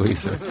and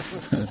squeeze her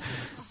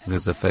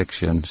with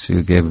affection.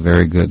 She gave a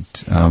very good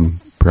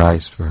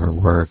price for her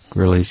work.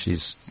 Really,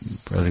 she's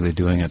practically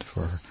doing it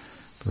for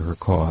her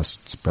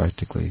costs,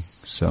 practically.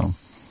 So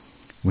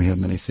we have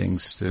many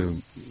things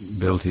to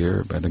build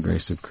here by the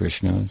grace of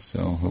Krishna.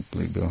 So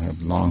hopefully we'll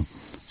have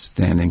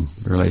long-standing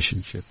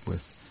relationship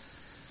with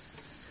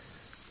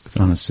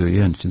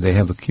Anasuya. And they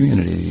have a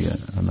community,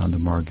 Ananda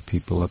Marg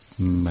people up,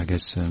 I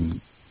guess,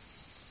 in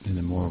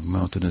the more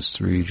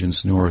mountainous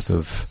regions north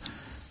of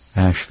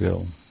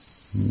Asheville.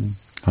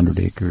 100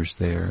 acres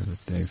there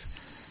that they've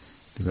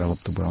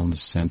developed the wellness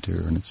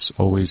center, and it's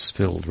always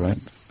filled, right?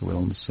 The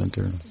wellness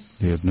center.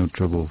 They have no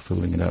trouble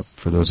filling it up.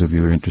 For those of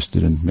you who are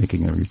interested in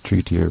making a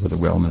retreat here with a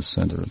wellness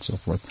center and so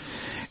forth,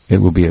 it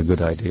will be a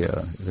good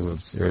idea.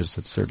 There's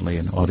certainly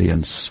an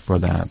audience for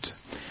that.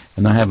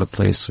 And I have a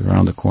place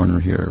around the corner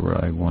here where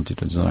I want to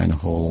design a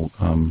whole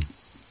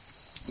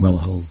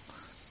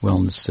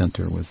wellness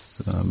center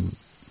with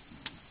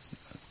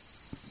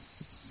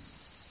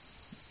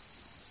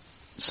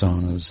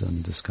saunas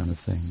and this kind of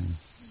thing. And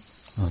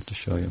I'll have to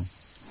show you.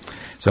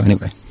 So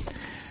anyway,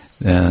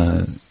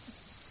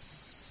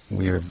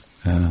 we are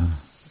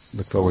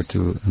look forward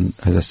to,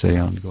 as I say,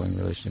 ongoing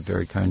relationship.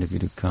 Very kind of you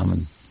to come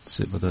and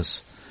sit with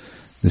us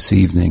this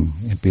evening.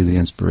 It'd be the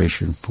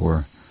inspiration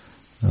for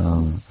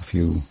a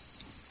few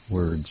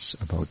words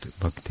about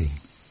bhakti.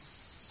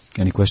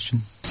 Any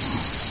question?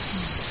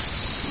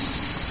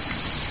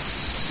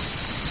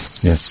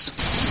 Yes.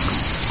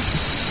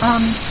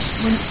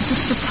 When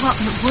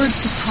the word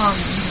satam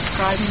in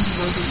describing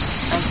devotees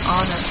as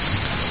honest,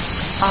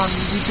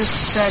 we just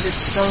said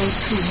it's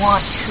those who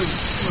want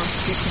truth, who are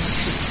speaking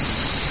truth.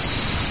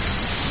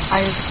 I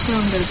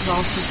assume that it's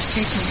also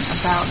speaking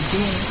about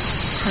being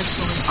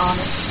personally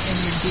honest in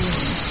your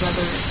dealings,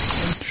 whether it's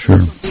in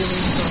social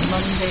dealings or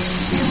mundane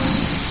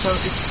dealings. So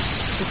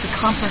it's a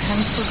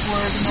comprehensive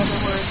word, in other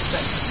words,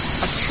 that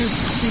a truth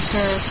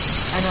seeker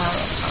and a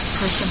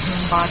person who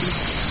embodies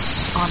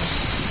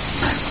honesty.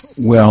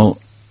 Well,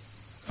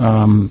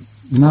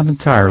 not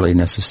entirely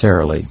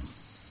necessarily.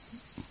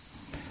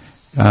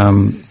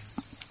 In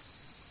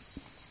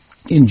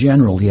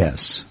general,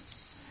 yes.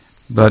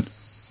 But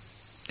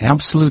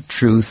absolute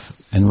truth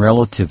and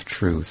relative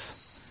truth,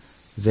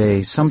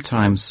 they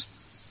sometimes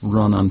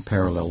run on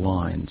parallel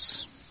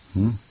lines.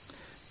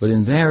 But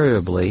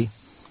invariably,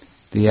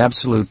 the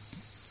absolute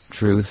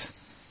truth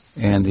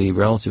and the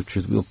relative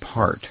truth will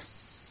part.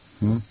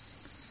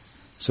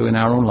 So in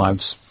our own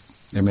lives,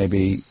 there may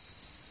be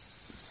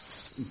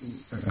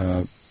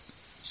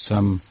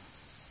some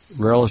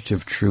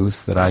relative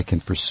truth that I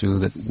can pursue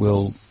that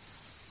will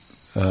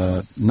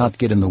not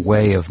get in the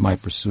way of my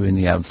pursuing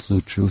the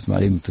absolute truth,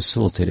 might even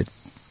facilitate it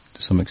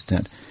to some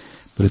extent.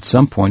 But at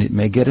some point it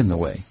may get in the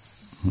way.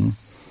 And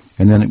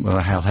then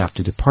I'll have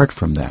to depart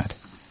from that.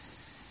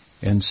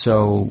 And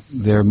so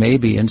there may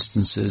be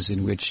instances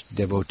in which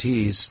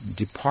devotees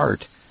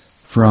depart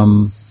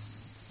from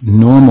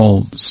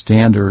normal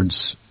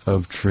standards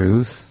of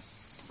truth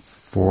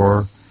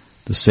for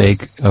the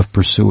sake of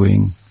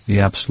pursuing the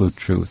absolute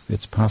truth.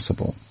 It's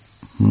possible.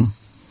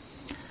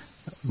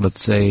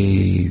 Let's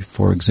say,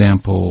 for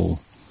example,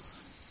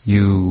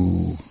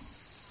 you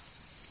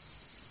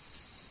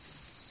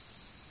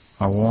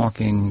are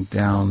walking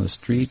down the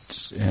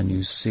street and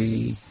you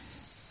see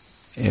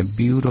a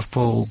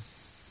beautiful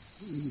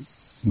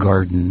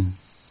garden.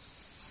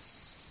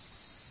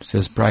 It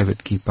says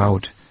private, keep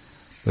out.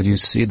 But you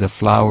see the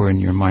flower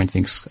and your mind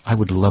thinks, I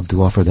would love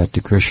to offer that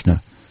to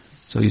Krishna.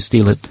 So you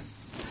steal it.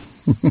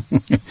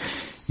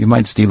 You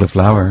might steal a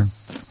flower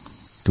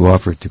to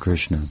offer it to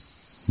Krishna.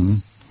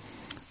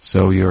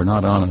 So you're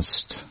not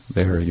honest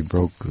there. You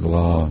broke the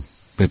law.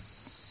 But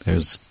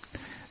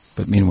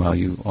meanwhile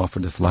you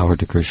offered the flower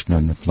to Krishna,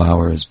 and the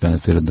flower has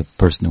benefited the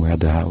person who had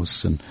the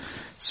house, and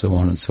so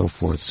on and so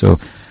forth. So,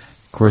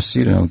 of course,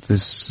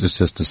 this is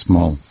just a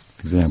small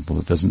example.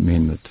 It doesn't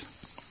mean that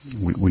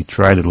we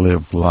try to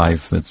live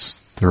life that's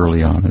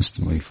thoroughly honest,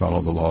 and we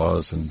follow the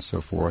laws and so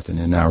forth, and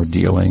in our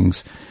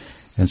dealings,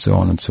 and so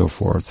on and so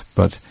forth.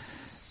 But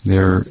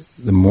the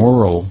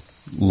moral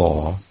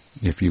law,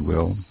 if you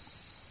will,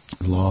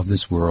 the law of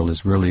this world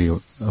is really a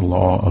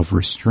law of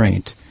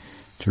restraint,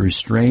 to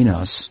restrain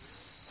us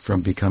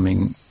from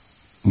becoming,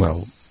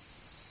 well,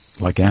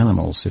 like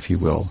animals, if you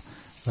will.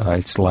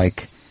 It's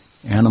like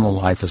animal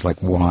life is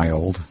like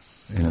wild,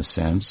 in a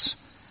sense,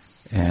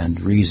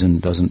 and reason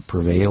doesn't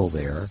prevail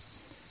there.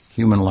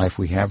 Human life,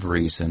 we have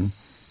reason,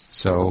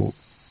 so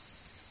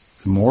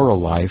the moral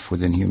life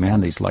within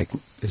humanity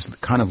is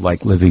kind of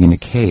like living in a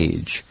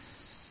cage.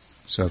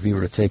 So if you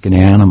were to take an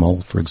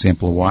animal, for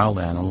example, a wild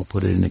animal,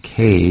 put it in a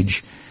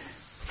cage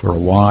for a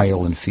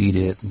while and feed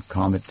it and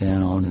calm it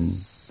down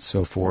and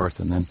so forth,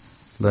 and then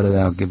let it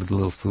out, give it a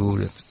little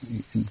food,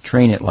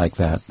 train it like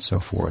that, and so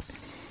forth.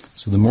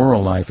 So the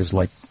moral life is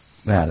like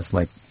that. It's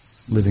like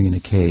living in a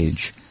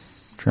cage,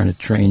 trying to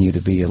train you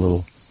to be a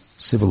little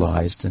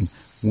civilized and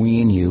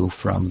wean you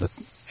from the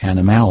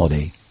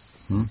animality.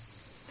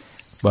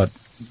 But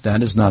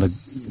that is not a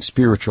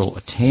spiritual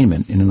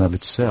attainment in and of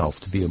itself,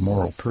 to be a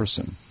moral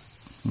person.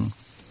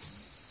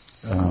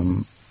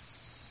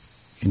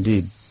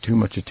 Indeed, too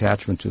much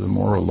attachment to the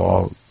moral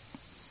law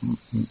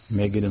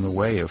may get in the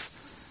way of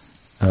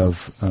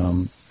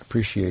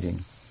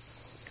appreciating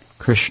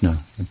Krishna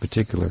in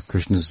particular.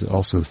 Krishna is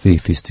also a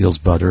thief. He steals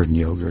butter and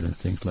yogurt and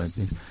things like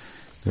that.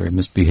 Very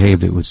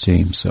misbehaved, it would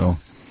seem. So,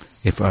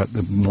 if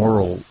the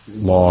moral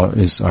law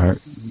is the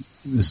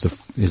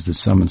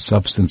sum and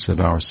substance of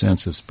our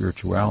sense of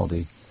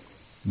spirituality,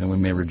 then we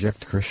may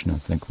reject Krishna.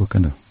 Think, what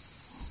kind of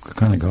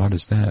God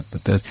is that?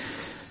 But that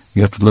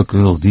you have to look a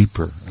little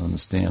deeper and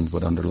understand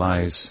what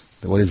underlies,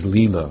 what is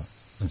Leela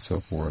and so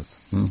forth.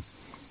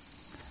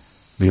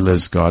 Leela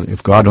is God.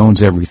 If God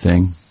owns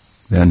everything,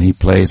 then He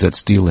plays at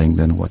stealing.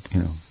 Then what?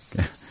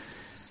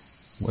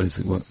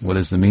 What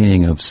is the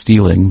meaning of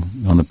stealing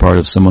on the part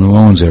of someone who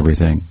owns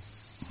everything?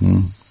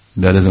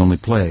 That is only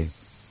play,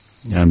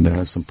 and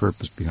there is some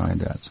purpose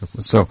behind that.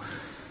 So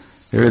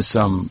there is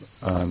some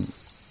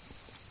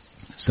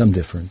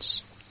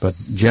difference, but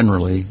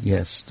generally,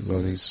 yes,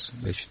 devotees,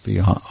 they should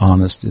be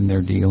honest in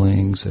their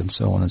dealings and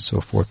so on and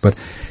so forth. But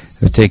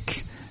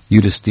take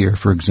Yudhisthira,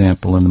 for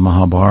example, in the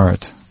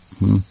Mahabharata,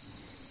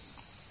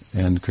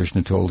 and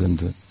Krishna told him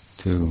to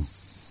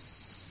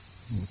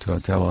tell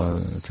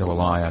a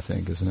lie, I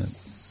think, isn't it?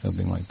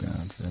 Something like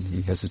that, and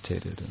he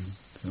hesitated,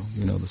 and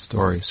you know the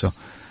story. So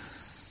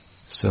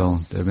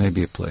there may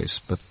be a place,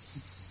 but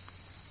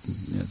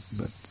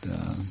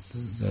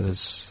that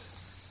is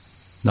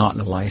not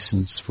a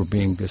license for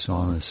being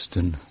dishonest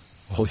in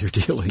all your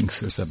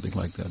dealings or something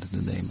like that in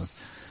the name of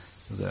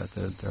that.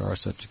 There are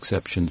such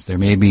exceptions. There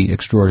may be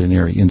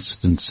extraordinary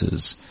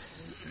instances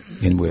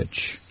in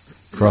which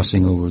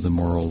crossing over the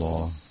moral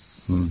law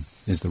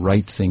is the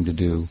right thing to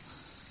do,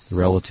 the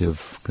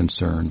relative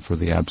concern for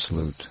the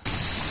absolute.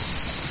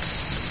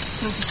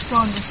 So the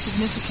stronger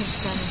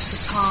significance then of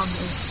satam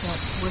is that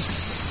we're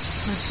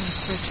persons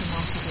searching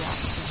after the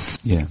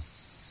absolute.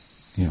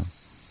 Yeah.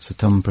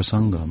 Satam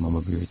prasanga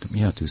mama viritam.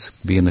 Yeah, to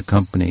be in the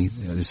company,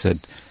 they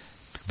said,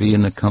 to be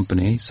in the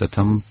company,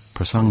 satam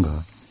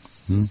prasanga,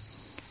 in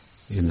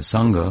the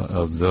sangha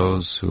of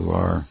those who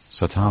are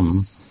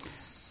satam.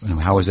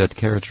 And how is that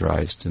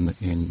characterized?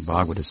 In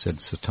Bhagavad it said,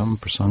 satam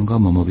prasanga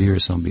mama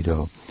viritam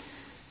sambido.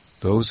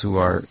 Those who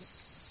are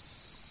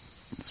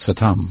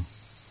satam,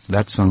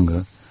 that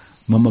sangha,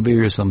 mama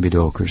viritam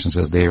sambido, Krishna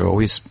says, they are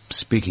always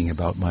speaking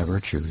about my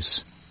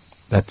virtues.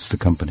 That's the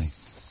company.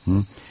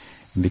 And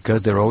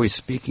because they're always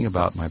speaking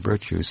about my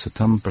virtues,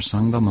 satam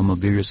prasanga mama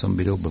viritam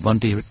sambido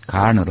bhavanti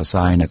karna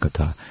rasayana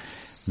kata.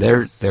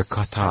 their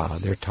kata,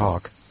 their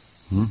talk,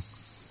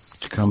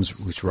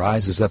 which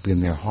rises up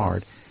in their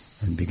heart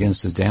and begins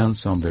to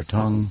dance on their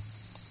tongue,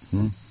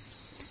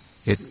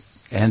 it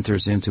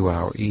enters into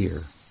our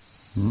ear,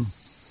 and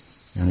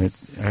it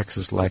acts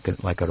as like a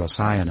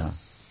rasayana.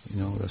 You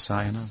know,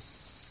 rasayana,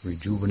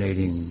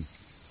 rejuvenating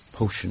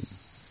potent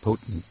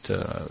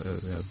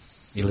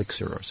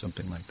elixir or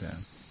something like that.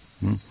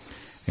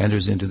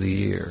 Enters into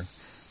the ear.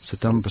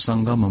 Satam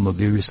prasangam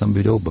amaviri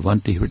samvido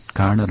bhavanti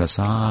hritkarna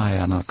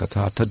rasayana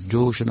katha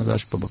tadjoshana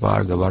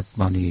dashpavarga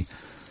vartmani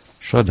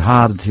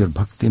shradhadhir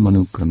bhakti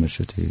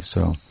manukramishati.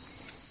 So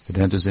it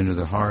enters into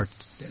the heart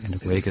and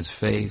it awakens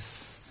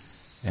faith,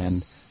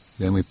 and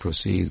then we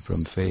proceed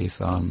from faith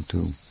on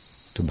to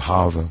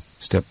bhava,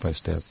 step by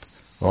step,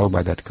 all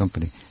by that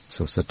company.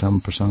 So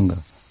satam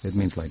prasanga, it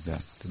means like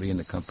that, to be in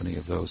the company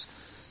of those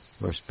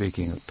who are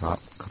speaking,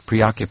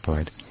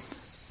 preoccupied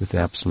with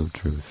absolute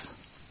truth.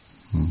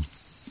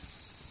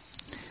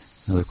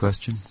 Another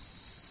question?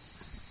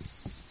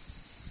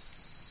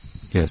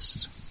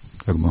 Yes,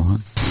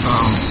 Raghumohan.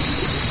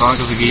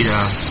 Bhagavad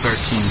Gita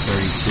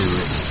 13:32,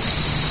 it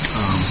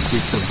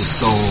speaks of the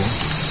soul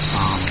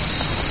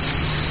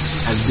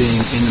as being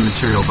in the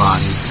material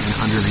body and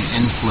under the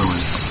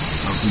influence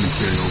of the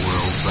material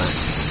world, but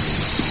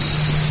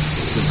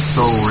the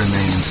soul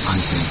remains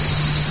untainted.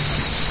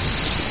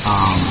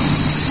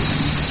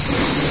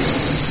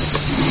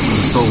 When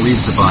the soul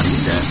leaves the body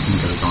of death and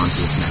goes on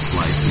to its next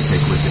life to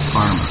take with it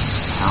karma,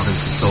 how does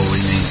the soul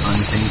remain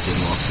untainted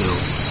while still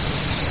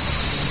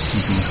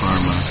keeping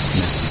karma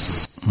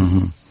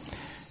connected?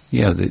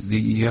 Yeah,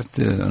 you have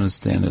to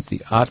understand that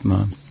the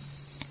Atma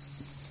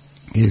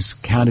is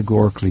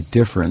categorically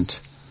different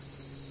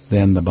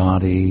than the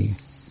body,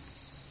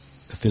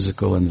 the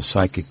physical and the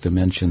psychic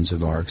dimensions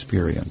of our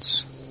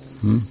experience.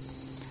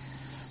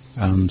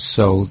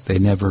 So they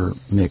never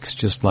mix,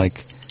 just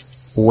like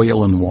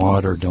oil and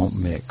water don't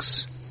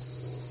mix.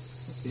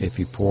 If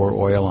you pour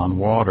oil on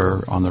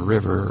water on the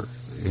river,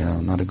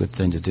 not a good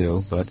thing to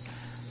do, but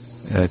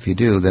if you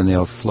do, then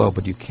they'll flow.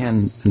 But you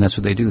can, and that's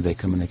what they do. They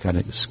come and they kind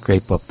of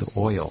scrape up the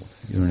oil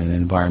in an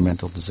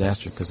environmental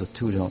disaster because the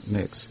two don't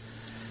mix.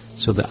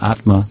 So the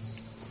Atma,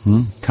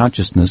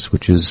 consciousness,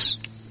 which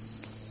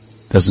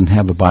doesn't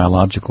have a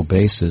biological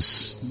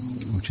basis,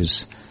 which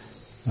is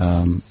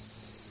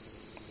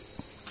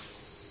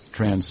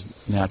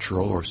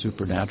transnatural or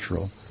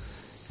supernatural,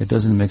 it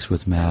doesn't mix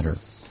with matter.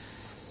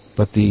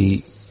 But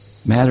the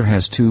matter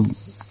has two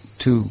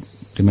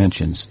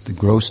dimensions, the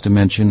gross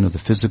dimension of the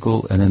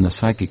physical and then the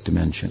psychic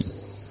dimension.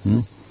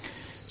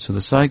 So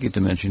the psychic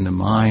dimension, the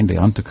mind, the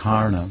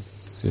antakarna,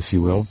 if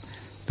you will,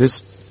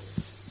 this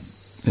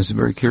is a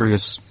very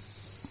curious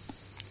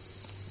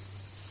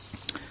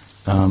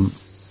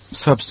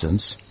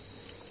substance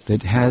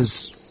that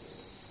has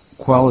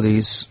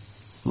qualities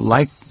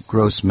like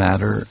gross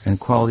matter and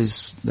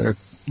qualities that are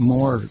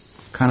more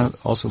kind of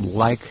also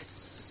like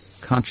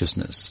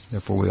consciousness.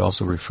 Therefore, we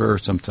also refer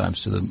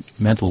sometimes to the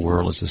mental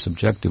world as the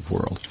subjective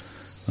world.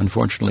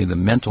 Unfortunately, the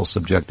mental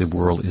subjective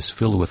world is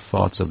filled with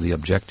thoughts of the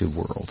objective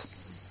world.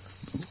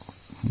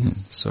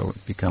 So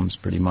it becomes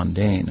pretty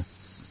mundane.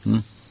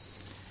 The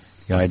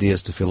idea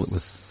is to fill it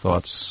with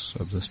thoughts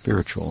of the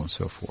spiritual and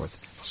so forth.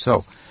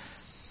 So,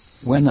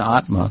 when the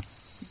Atma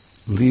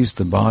leaves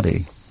the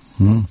body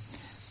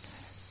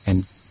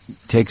and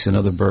takes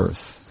another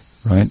birth,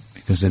 right,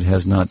 because it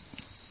has not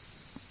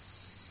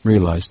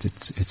realized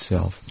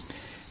itself,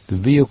 the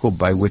vehicle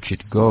by which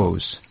it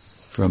goes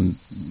from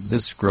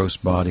this gross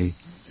body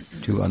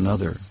to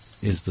another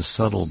is the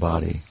subtle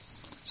body.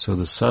 So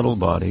the subtle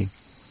body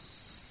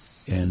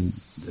and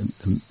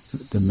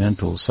the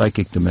mental,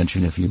 psychic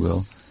dimension, if you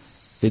will,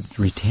 it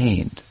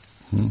retained.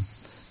 The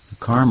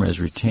karma is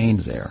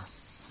retained there.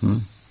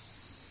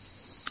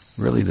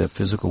 Really, the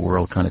physical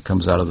world kind of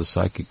comes out of the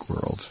psychic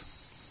world,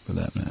 for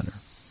that matter.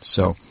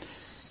 So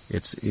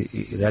that's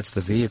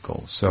the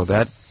vehicle. So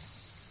that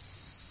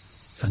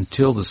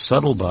until the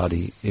subtle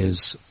body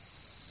is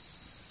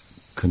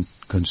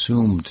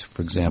consumed,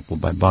 for example,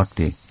 by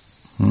bhakti,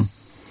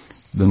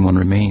 then one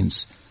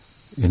remains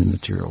in the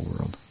material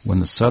world. When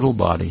the subtle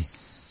body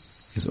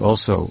is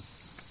also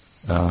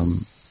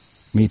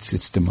meets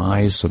its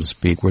demise, so to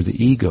speak, where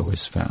the ego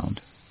is found.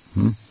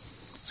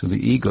 So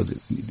the ego,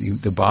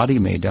 the body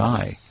may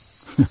die.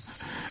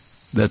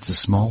 That's a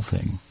small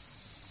thing.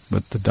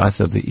 But the death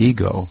of the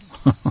ego,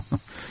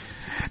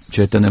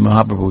 Chaitanya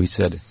Mahaprabhu, he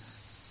said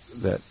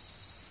that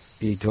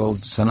he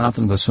told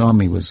Sanatana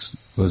Goswami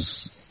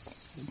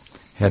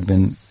had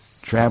been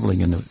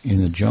traveling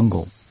in the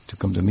jungle to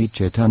come to meet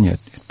Chaitanya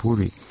at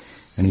Puri,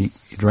 and he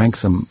drank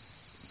some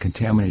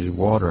contaminated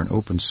water and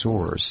open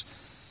sores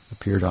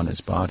appeared on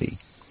his body.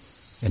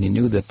 And he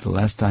knew that the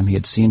last time he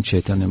had seen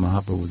Chaitanya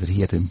Mahaprabhu that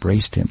he had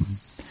embraced him.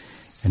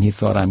 And he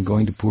thought, I'm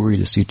going to Puri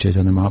to see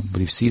Chaitanya Mahaprabhu,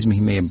 but if he sees me,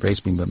 he may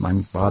embrace me, but my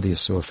body is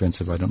so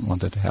offensive, I don't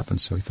want that to happen.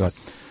 So he thought,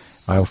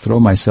 I'll throw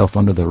myself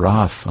under the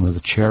rath, under the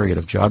chariot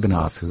of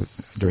Jagannath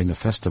during the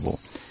festival,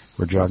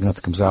 where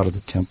Jagannath comes out of the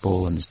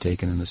temple and is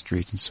taken in the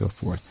street and so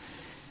forth.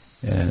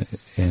 and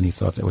he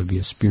thought that would be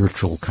a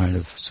spiritual kind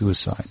of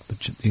suicide.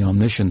 But the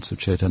omniscience of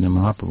Chaitanya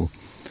Mahaprabhu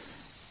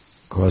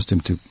caused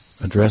him to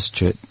address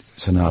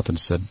Sanatana and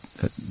said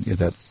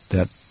that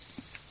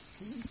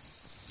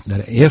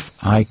if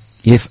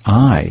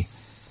I,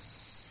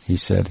 he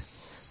said,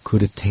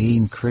 could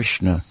attain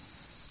Krishna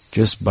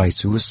just by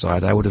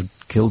suicide, I would have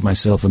killed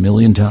myself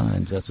 1,000,000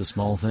 times. That's a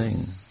small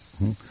thing.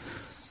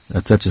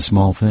 That's such a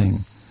small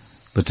thing.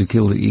 But to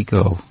kill the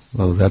ego,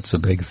 well, that's a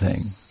big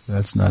thing.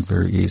 That's not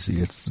very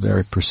easy. It's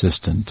very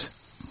persistent.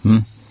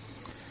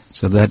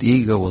 So that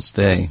ego will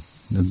stay.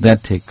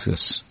 That takes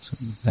us. So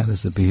that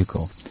is the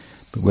vehicle.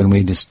 But when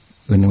we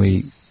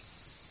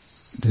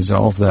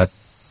dissolve that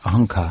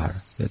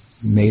ahankar, that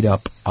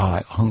made-up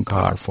I,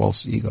 ahankar,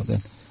 false ego,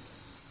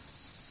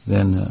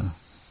 then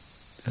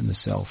the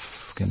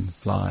self can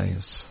fly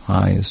as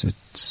high as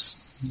its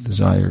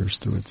desires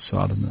through its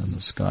sadhana in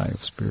the sky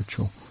of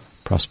spiritual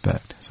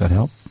prospect. Does that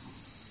help?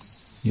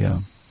 Yeah.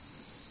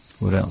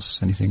 What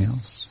else? Anything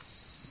else?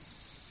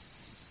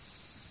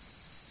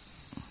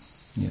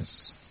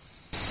 Yes.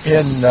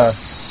 In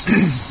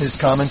his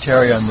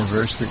commentary on the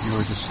verse that you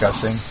were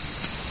discussing,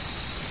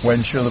 when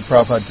Srila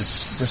Prabhupada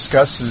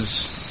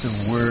discusses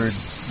the word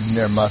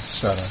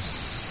nirmatsara,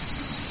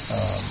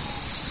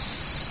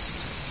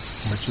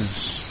 which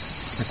is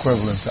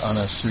equivalent to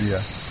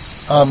anasuya,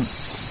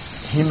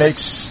 he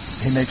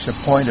makes a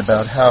point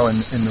about how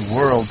in the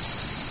world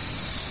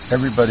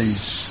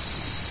everybody's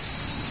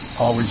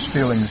always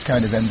feeling this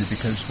kind of envy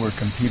because we're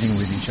competing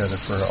with each other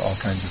for all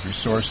kinds of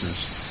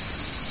resources.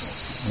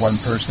 One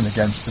person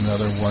against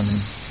another, one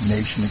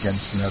nation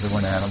against another,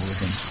 one animal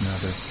against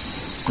another.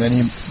 And then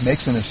he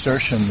makes an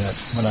assertion that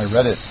when I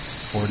read it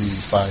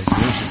 45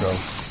 years ago,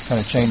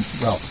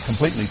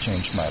 completely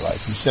changed my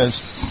life. He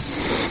says,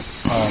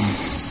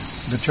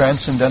 the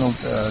transcendental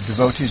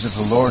devotees of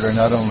the Lord are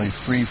not only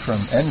free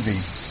from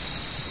envy,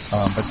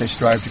 but they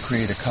strive to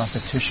create a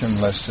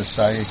competition-less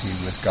society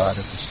with God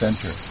at the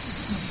center.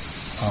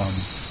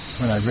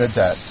 When I read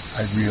that,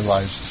 I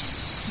realized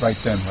right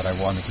then what I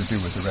wanted to do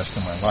with the rest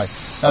of my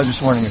life. I was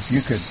just wondering if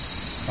you could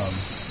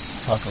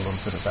talk a little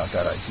bit about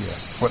that idea,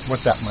 what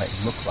that might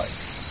look like.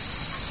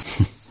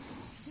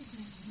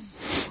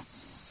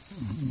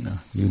 No,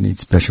 you need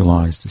special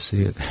eyes to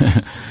see it.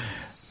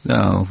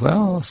 No,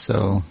 well,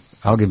 so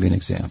I'll give you an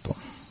example.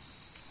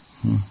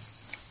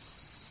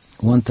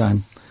 One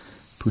time,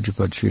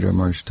 Pujapad Sridhar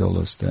Maharaj told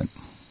us that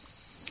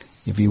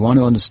if you want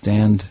to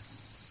understand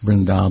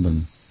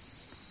Vrindavan,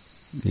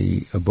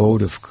 the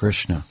abode of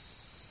Krishna,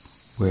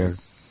 where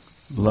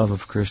love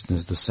of Krishna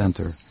is the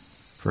center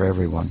for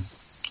everyone,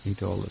 he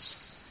told us,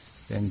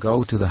 then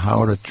go to the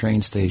Howrah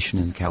train station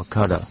in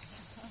Calcutta.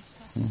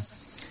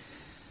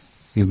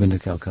 You've been to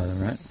Calcutta,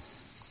 right?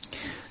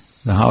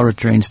 The Howrah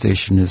train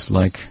station is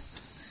like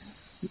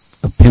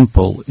a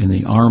pimple in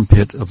the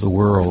armpit of the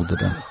world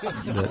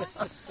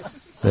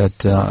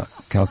that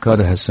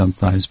Calcutta has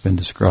sometimes been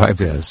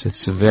described as.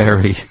 It's a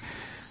very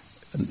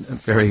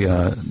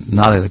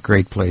not a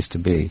great place to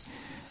be.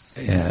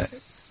 It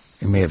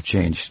may have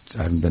changed.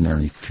 I haven't been there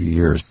in a few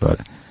years,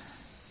 but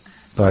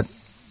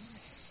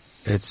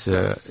it's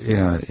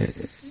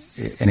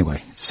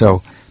anyway.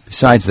 So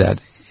besides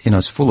that,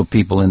 it's full of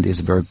people. India is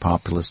a very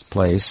populated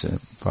place, and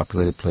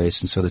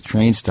so the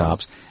train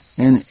stops,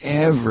 and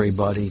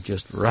everybody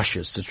just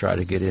rushes to try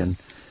to get in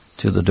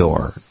to the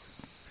door,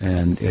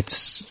 and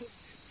it's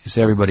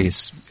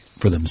everybody's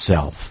for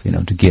themselves,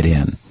 to get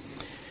in.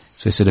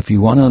 So he said, if you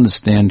want to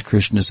understand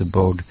Krishna's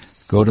abode,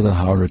 go to the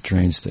Howrah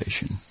train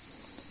station.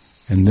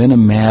 And then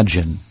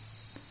imagine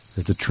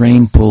that the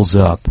train pulls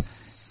up,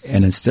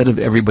 and instead of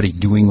everybody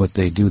doing what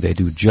they do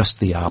just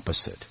the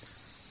opposite.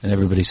 And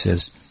everybody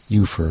says,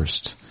 you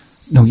first.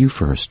 No, you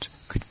first.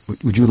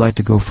 Would you like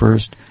to go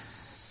first?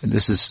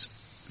 There's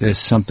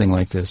something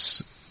like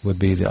this would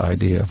be the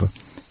idea of a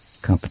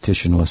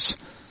competitionless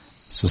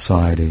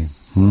society.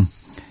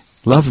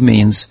 Love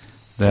means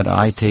that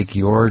I take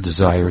your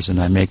desires and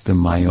I make them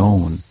my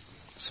own.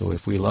 So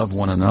if we love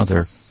one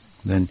another,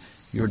 then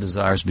your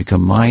desires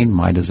become mine,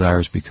 my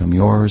desires become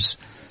yours.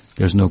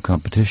 There's no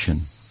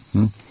competition.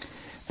 Then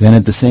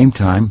at the same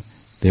time,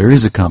 there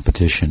is a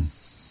competition.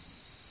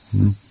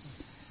 A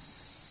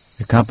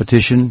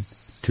competition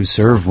to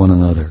serve one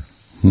another.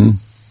 And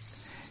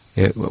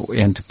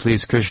to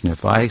please Krishna.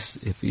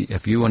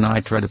 If you and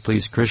I try to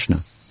please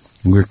Krishna,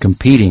 and we're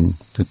competing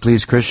to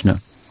please Krishna,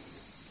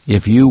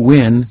 if you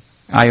win,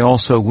 I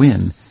also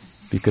win,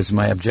 because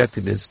my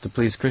objective is to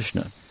please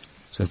Krishna.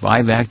 So if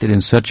I've acted in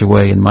such a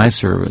way in my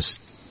service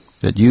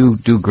that you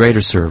do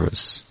greater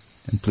service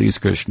and please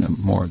Krishna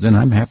more, then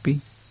I'm happy.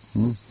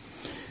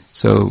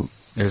 So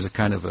there's a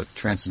kind of a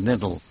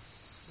transcendental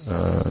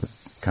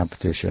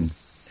competition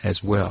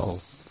as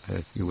well,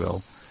 if you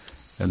will,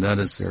 and that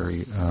is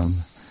very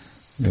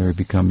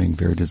becoming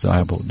very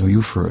desirable. No,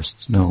 you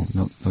first. No,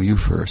 you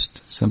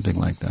first. Something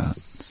like that.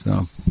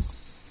 So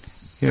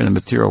here in the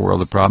material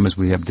world, the problem is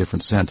we have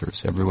different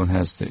centers. Everyone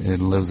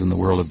lives in the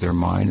world of their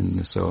mind,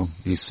 and so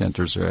these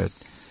centers are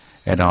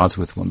at odds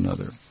with one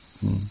another.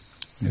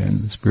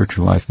 And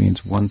spiritual life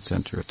means one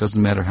center. It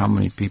doesn't matter how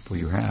many people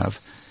you have,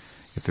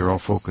 if they're all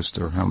focused,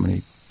 or how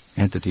many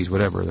entities,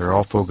 whatever, they're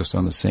all focused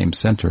on the same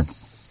center,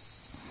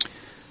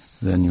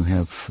 then you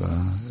have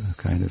a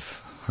kind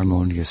of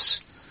harmonious,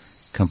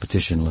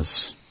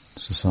 competitionless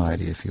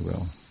society, if you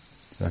will.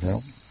 Does that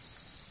help?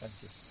 Thank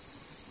you.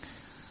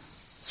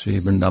 Sri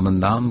Vrindavan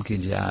Dham ki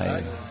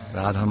jai,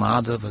 Radha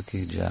Madhava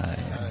ki jai,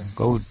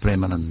 Gaur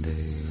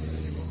Premanande.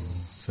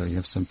 So you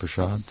have some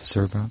prasad to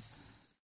serve out?